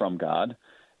from God,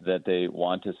 that they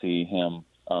want to see him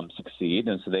succeed,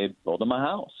 and so they build him a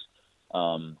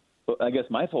house. But I guess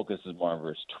my focus is more on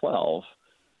verse 12,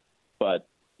 but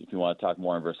if you want to talk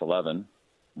more on verse 11,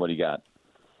 what do you got?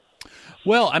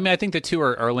 Well, I mean, I think the two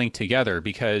are linked together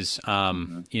because,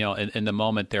 in the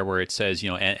moment there where it says,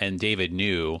 and David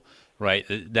knew, right,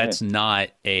 that's not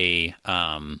a...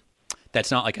 that's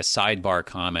not like a sidebar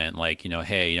comment, like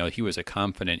hey, he was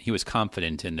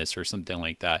confident in this or something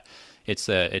like that. It's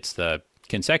the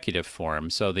consecutive form.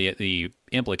 So the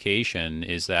implication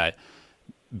is that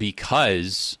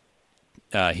because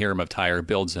Hiram of Tyre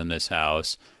builds in this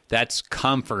house, that's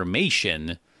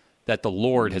confirmation that the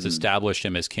Lord has established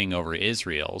him as king over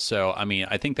Israel. So I mean,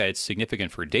 I think that it's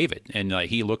significant for David, and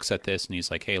he looks at this and he's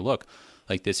like, hey, look,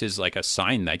 like this is like a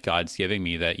sign that God's giving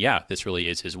me that this really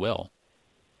is His will.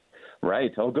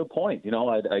 Right. Oh, good point.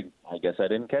 I guess I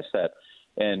didn't catch that.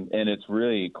 And it's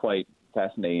really quite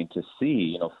fascinating to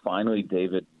see, finally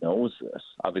David knows this.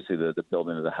 Obviously the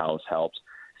building of the house helps,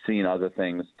 seeing other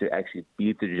things to actually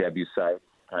beat the Jebusites,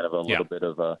 kind of a little bit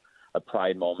of a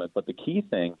pride moment. But the key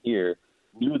thing here,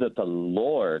 knew that the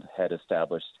Lord had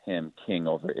established him king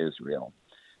over Israel.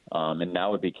 And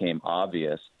now it became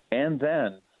obvious. And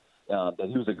then that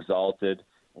he was exalted.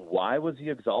 Why was he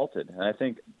exalted? And I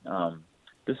think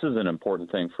this is an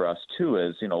important thing for us too,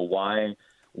 is,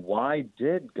 why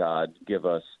did God give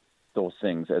us those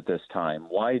things at this time?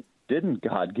 Why didn't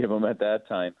God give them at that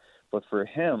time? But for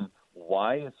him,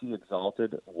 why is he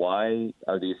exalted? Why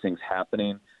are these things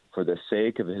happening? For the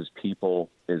sake of his people,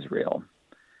 Israel.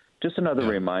 Just another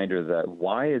reminder that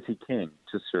why is he king?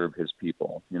 To serve his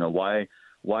people. Why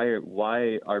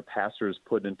Why are pastors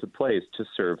put into place to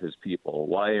serve his people?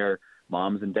 Why are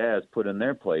moms and dads put in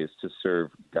their place to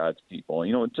serve God's people?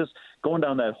 Just going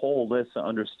down that whole list of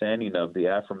understanding of the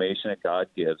affirmation that God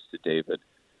gives to David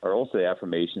are also the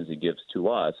affirmations he gives to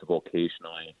us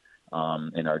vocationally,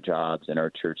 in our jobs, in our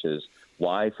churches.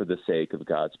 Why? For the sake of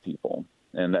God's people.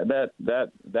 And that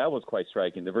was quite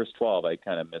striking. The verse 12, I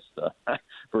kind of missed the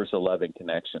verse 11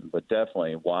 connection, but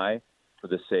definitely why? For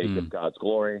the sake of God's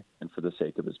glory and for the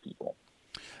sake of his people.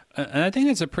 And I think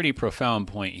that's a pretty profound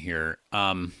point here.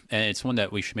 And it's one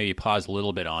that we should maybe pause a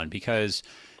little bit on because,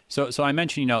 so I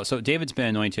mentioned, so David's been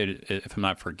anointed, if I'm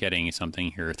not forgetting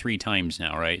something here, 3 times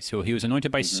now, right? So he was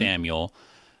anointed by Samuel,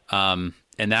 and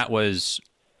that was,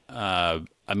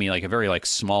 like a very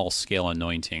small scale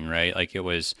anointing, right? Like it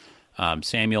was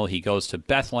Samuel, he goes to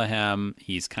Bethlehem,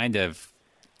 he's kind of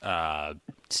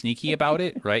sneaky about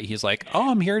it, right? He's like,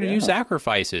 "Oh, I'm here to do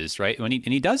sacrifices," right? And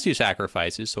he does do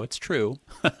sacrifices, so it's true.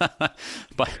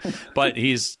 but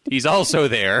he's also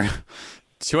there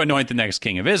to anoint the next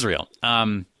king of Israel.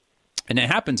 And it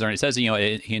happens, and it says, he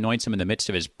anoints him in the midst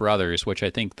of his brothers, which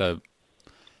I think the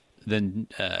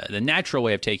natural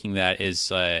way of taking that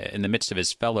is in the midst of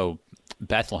his fellow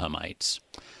Bethlehemites.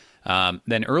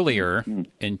 Then earlier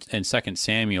in 2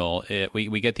 Samuel,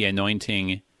 we get the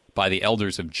anointing by the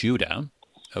elders of Judah.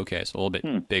 Okay, so a little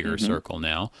bit bigger circle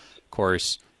now. Of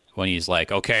course, when he's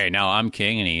like, okay, now I'm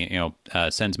king, and he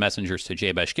sends messengers to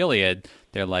Jabesh Gilead,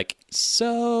 they're like,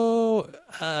 so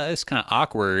it's kind of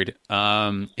awkward.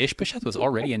 Ishbosheth was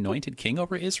already anointed king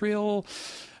over Israel.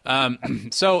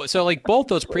 So like both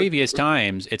those previous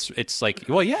times, it's like,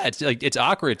 well, yeah, it's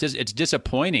awkward. It's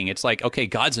disappointing. It's like, okay,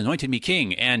 God's anointed me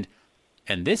king, and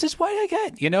this is what I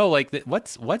get.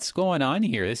 What's going on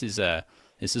here? This is a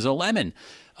lemon.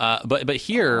 But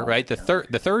here, right, the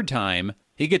third time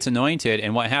he gets anointed,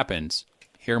 and what happens?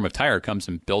 Hiram of Tyre comes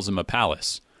and builds him a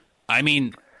palace. I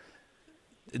mean,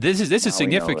 this is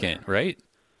significant, right?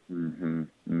 Yeah,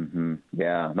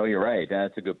 no, you're right.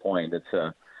 That's a good point.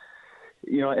 It's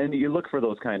and you look for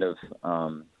those kind of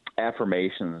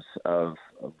affirmations of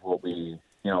what we,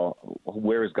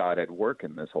 where is God at work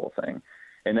in this whole thing?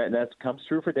 And that comes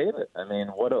true for David. I mean,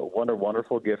 what a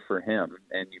wonderful gift for him.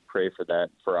 And you pray for that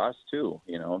for us too,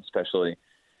 especially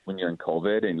when you're in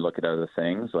COVID and you look at other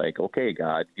things like, okay,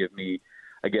 God, give me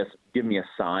a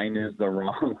sign is the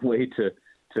wrong way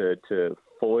to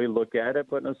fully look at it,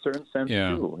 but in a certain sense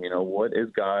too, what is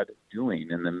God doing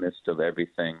in the midst of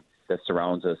everything that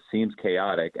surrounds us? Seems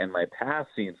chaotic, and my past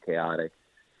seems chaotic,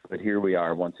 but here we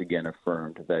are once again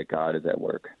affirmed that God is at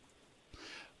work.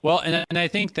 Well, and I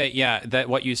think that, that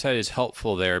what you said is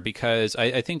helpful there, because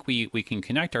I think we can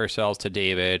connect ourselves to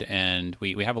David, and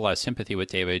we have a lot of sympathy with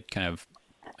David, kind of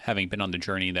having been on the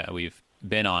journey that we've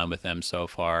been on with them so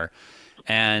far.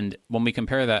 And when we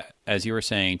compare that, as you were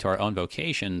saying, to our own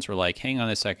vocations, we're like, hang on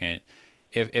a second.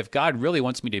 If God really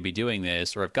wants me to be doing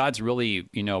this, or if God's really,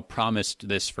 promised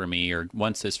this for me or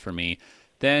wants this for me,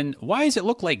 then why does it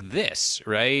look like this,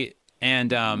 right?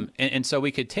 And so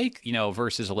we could take,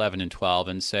 verses 11 and 12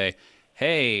 and say,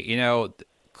 hey,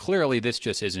 clearly this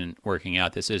just isn't working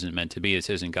out. This isn't meant to be. This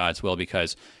isn't God's will,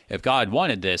 because if God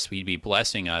wanted this, he'd be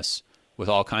blessing us with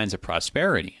all kinds of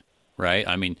prosperity, right?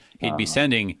 I mean, he'd be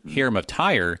sending Hiram of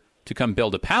Tyre to come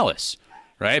build a palace,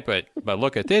 right? But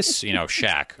look at this,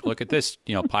 shack. Look at this,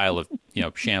 pile of,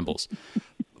 shambles.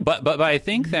 But I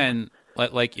think then,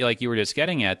 like you were just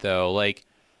getting at, though, like,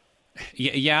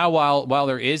 yeah, while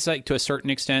there is, like, to a certain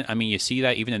extent, I mean, you see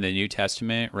that even in the New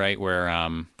Testament, right, where, if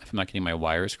I'm not getting my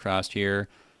wires crossed here,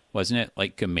 wasn't it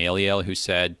like Gamaliel who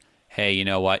said, hey, you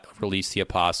know what, release the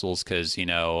apostles, because,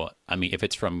 I mean,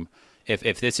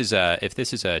 if this is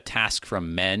a task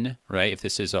from men, right, if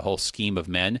this is a whole scheme of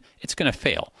men, it's going to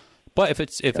fail. But if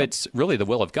it's really the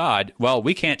will of God, well,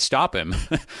 we can't stop him.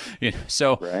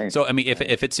 So I mean,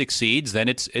 if it succeeds, then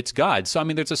it's God. So I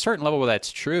mean, there's a certain level where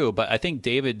that's true. But I think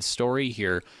David's story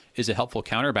here is a helpful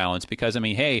counterbalance, because I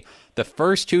mean, hey, the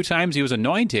first 2 times he was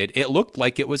anointed, it looked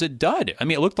like it was a dud. I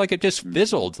mean, it looked like it just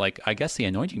fizzled. Like, I guess the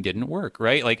anointing didn't work,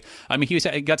 right? Like, I mean, he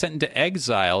got sent into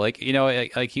exile. Like,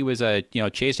 like he was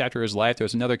chased after his life. There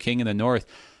was another king in the north.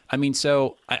 I mean,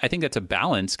 so I think that's a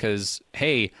balance, because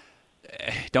hey,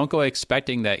 don't go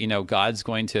expecting that, God's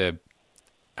going to,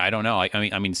 I don't know.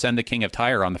 I mean, send the king of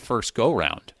Tyre on the first go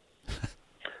round.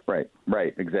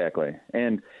 Right, exactly.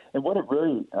 And what it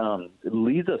really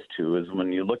leads us to is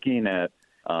when you're looking at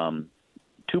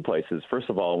 2 places. First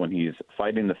of all, when he's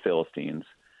fighting the Philistines,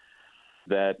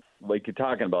 that, like you're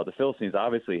talking about, the Philistines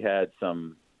obviously had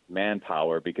some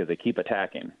manpower because they keep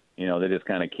attacking. They just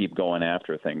kind of keep going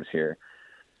after things here.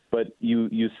 But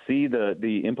you see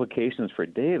the implications for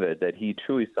David, that he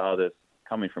truly saw this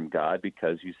coming from God,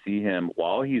 because you see him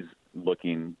while he's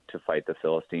looking to fight the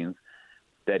Philistines,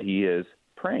 that he is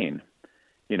praying,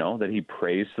 that he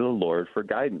prays to the Lord for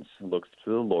guidance, looks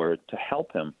to the Lord to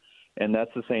help him. And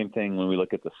that's the same thing when we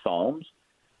look at the Psalms,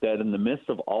 that in the midst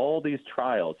of all these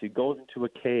trials, he goes into a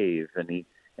cave and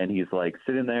he's like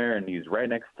sitting there and he's right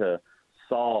next to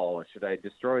Saul. Should I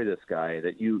destroy this guy?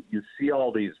 That you see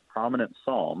all these prominent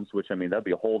Psalms, which, I mean, that'd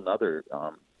be a whole nother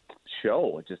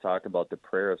show, just talk about the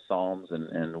prayer of Psalms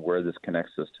and where this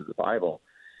connects us to the Bible,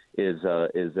 is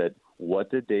that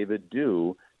what did David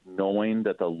do knowing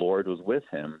that the Lord was with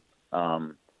him?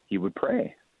 He would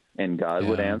pray, and God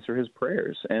would answer his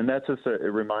prayers. And that's just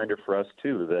a reminder for us,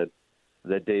 too,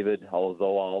 that David,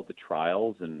 although all the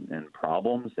trials and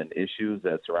problems and issues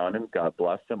that surround him, God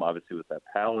blessed him, obviously, with that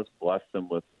palace, blessed him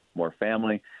with more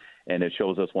family. And it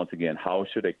shows us, once again, how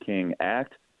should a king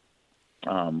act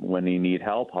when he need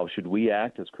help? How should we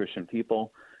act as Christian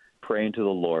people? Praying to the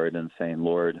Lord and saying,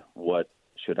 Lord, what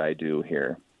should I do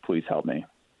here? Please help me.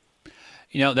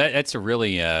 That's a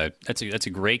really that's a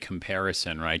great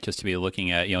comparison, right? Just to be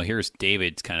looking at, here's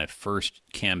David's kind of first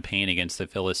campaign against the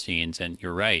Philistines, and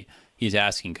you're right, he's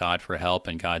asking God for help,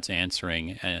 and God's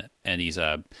answering, and he's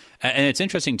and it's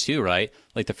interesting too, right?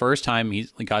 Like the first time,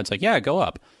 God's like, yeah, go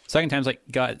up. Second time's like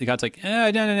God's like,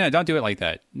 no, don't do it like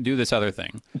that. Do this other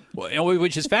thing,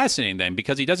 which is fascinating then,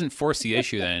 because he doesn't force the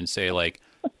issue then and say like,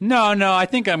 no, I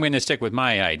think I'm going to stick with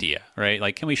my idea, right?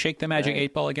 Like, can we shake the magic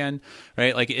 8-ball again,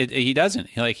 right? Like, he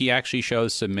doesn't. Like, he actually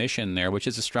shows submission there, which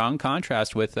is a strong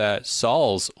contrast with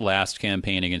Saul's last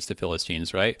campaign against the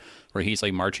Philistines, right? Where he's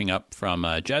like marching up from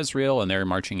Jezreel, and they're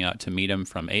marching out to meet him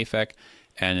from Aphek,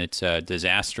 and it's a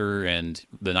disaster. And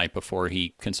the night before,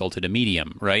 he consulted a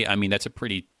medium, right? I mean, that's a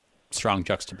pretty strong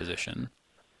juxtaposition.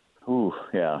 Ooh,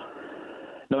 yeah.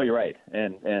 No, you're right,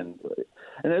 and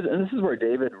this is where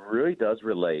David really does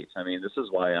relate. I mean, this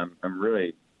is why I'm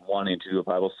really wanting to do a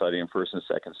Bible study in 1st and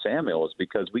 2nd Samuel, is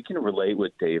because we can relate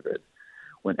with David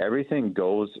when everything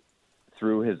goes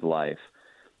through his life,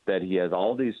 that he has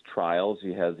all these trials,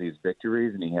 he has these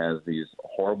victories, and he has these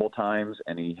horrible times,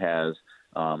 and he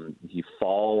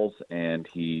falls and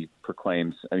he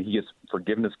proclaims, he gets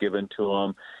forgiveness given to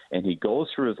him, and he goes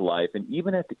through his life, and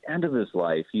even at the end of his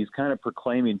life, he's kind of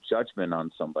proclaiming judgment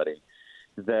on somebody.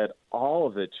 That all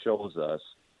of it shows us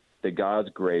that God's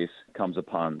grace comes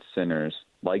upon sinners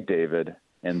like David,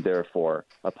 and therefore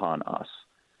upon us.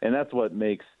 And that's what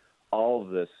makes all of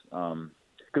this,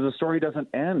 because the story doesn't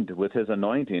end with his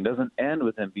anointing. It doesn't end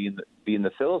with him being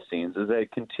the Philistines. As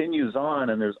it continues on,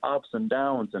 and there's ups and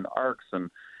downs and arcs and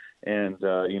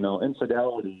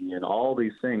infidelity and all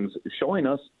these things, showing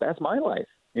us that's my life.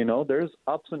 There's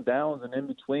ups and downs and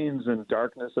in-betweens and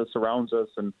darkness that surrounds us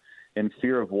and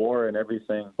fear of war and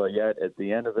everything, but yet at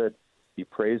the end of it, he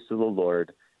prays to the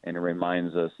Lord, and it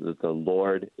reminds us that the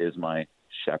Lord is my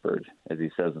shepherd, as he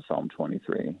says in Psalm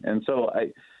 23. And so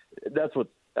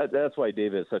that's why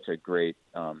David is such a great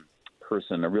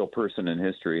person, a real person in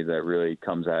history that really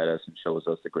comes at us and shows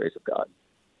us the grace of God.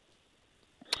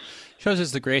 Shows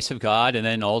us the grace of God, and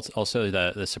then also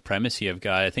the supremacy of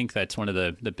God. I think that's one of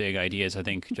the big ideas, I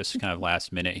think, just kind of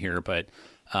last minute here, but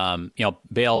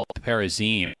Baal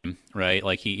Perazim, right?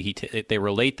 Like they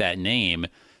relate that name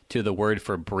to the word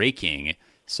for breaking.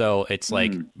 So it's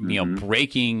like,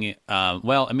 breaking.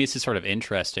 This is sort of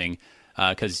interesting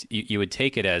because you would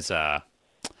take it as,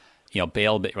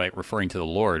 Baal, right, referring to the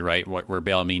Lord, right? Where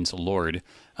Baal means Lord.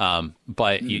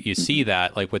 But you see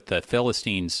that like with the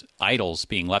Philistines' idols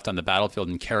being left on the battlefield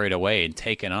and carried away and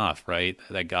taken off, right?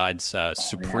 That God's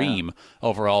supreme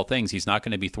over all things. He's not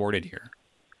going to be thwarted here.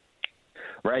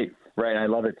 Right. I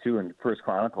love it too. In 1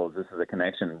 Chronicles, this is a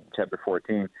connection. Chapter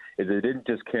 14 is they didn't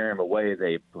just carry him away;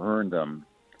 they burned them.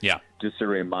 Yeah. Just a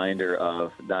reminder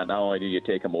of not only do you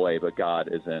take him away, but God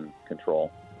is in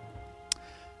control.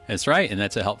 That's right, and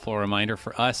that's a helpful reminder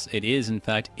for us. It is, in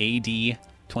fact, AD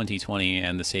 2020,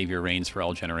 and the Savior reigns for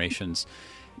all generations.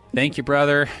 Thank you,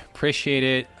 brother. Appreciate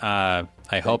it. I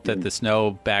hope that the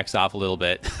snow backs off a little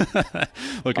bit.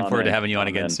 Looking forward to having you on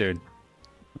again soon.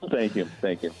 Thank you.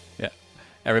 Yeah.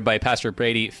 Everybody, Pastor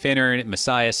Brady Finnern,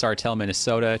 Messiah, Sartell,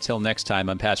 Minnesota. Till next time,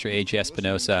 I'm Pastor A.J.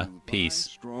 Espinosa. Peace.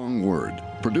 Strong Word,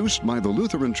 produced by the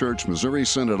Lutheran Church Missouri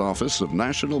Synod Office of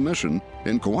National Mission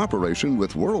in cooperation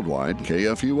with Worldwide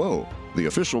KFUO, the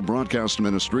official broadcast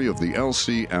ministry of the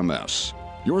LCMS.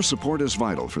 Your support is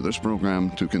vital for this program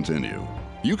to continue.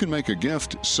 You can make a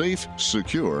gift safe,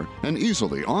 secure, and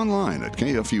easily online at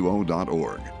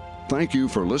kfuo.org. Thank you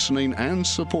for listening and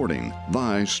supporting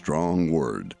Thy Strong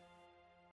Word.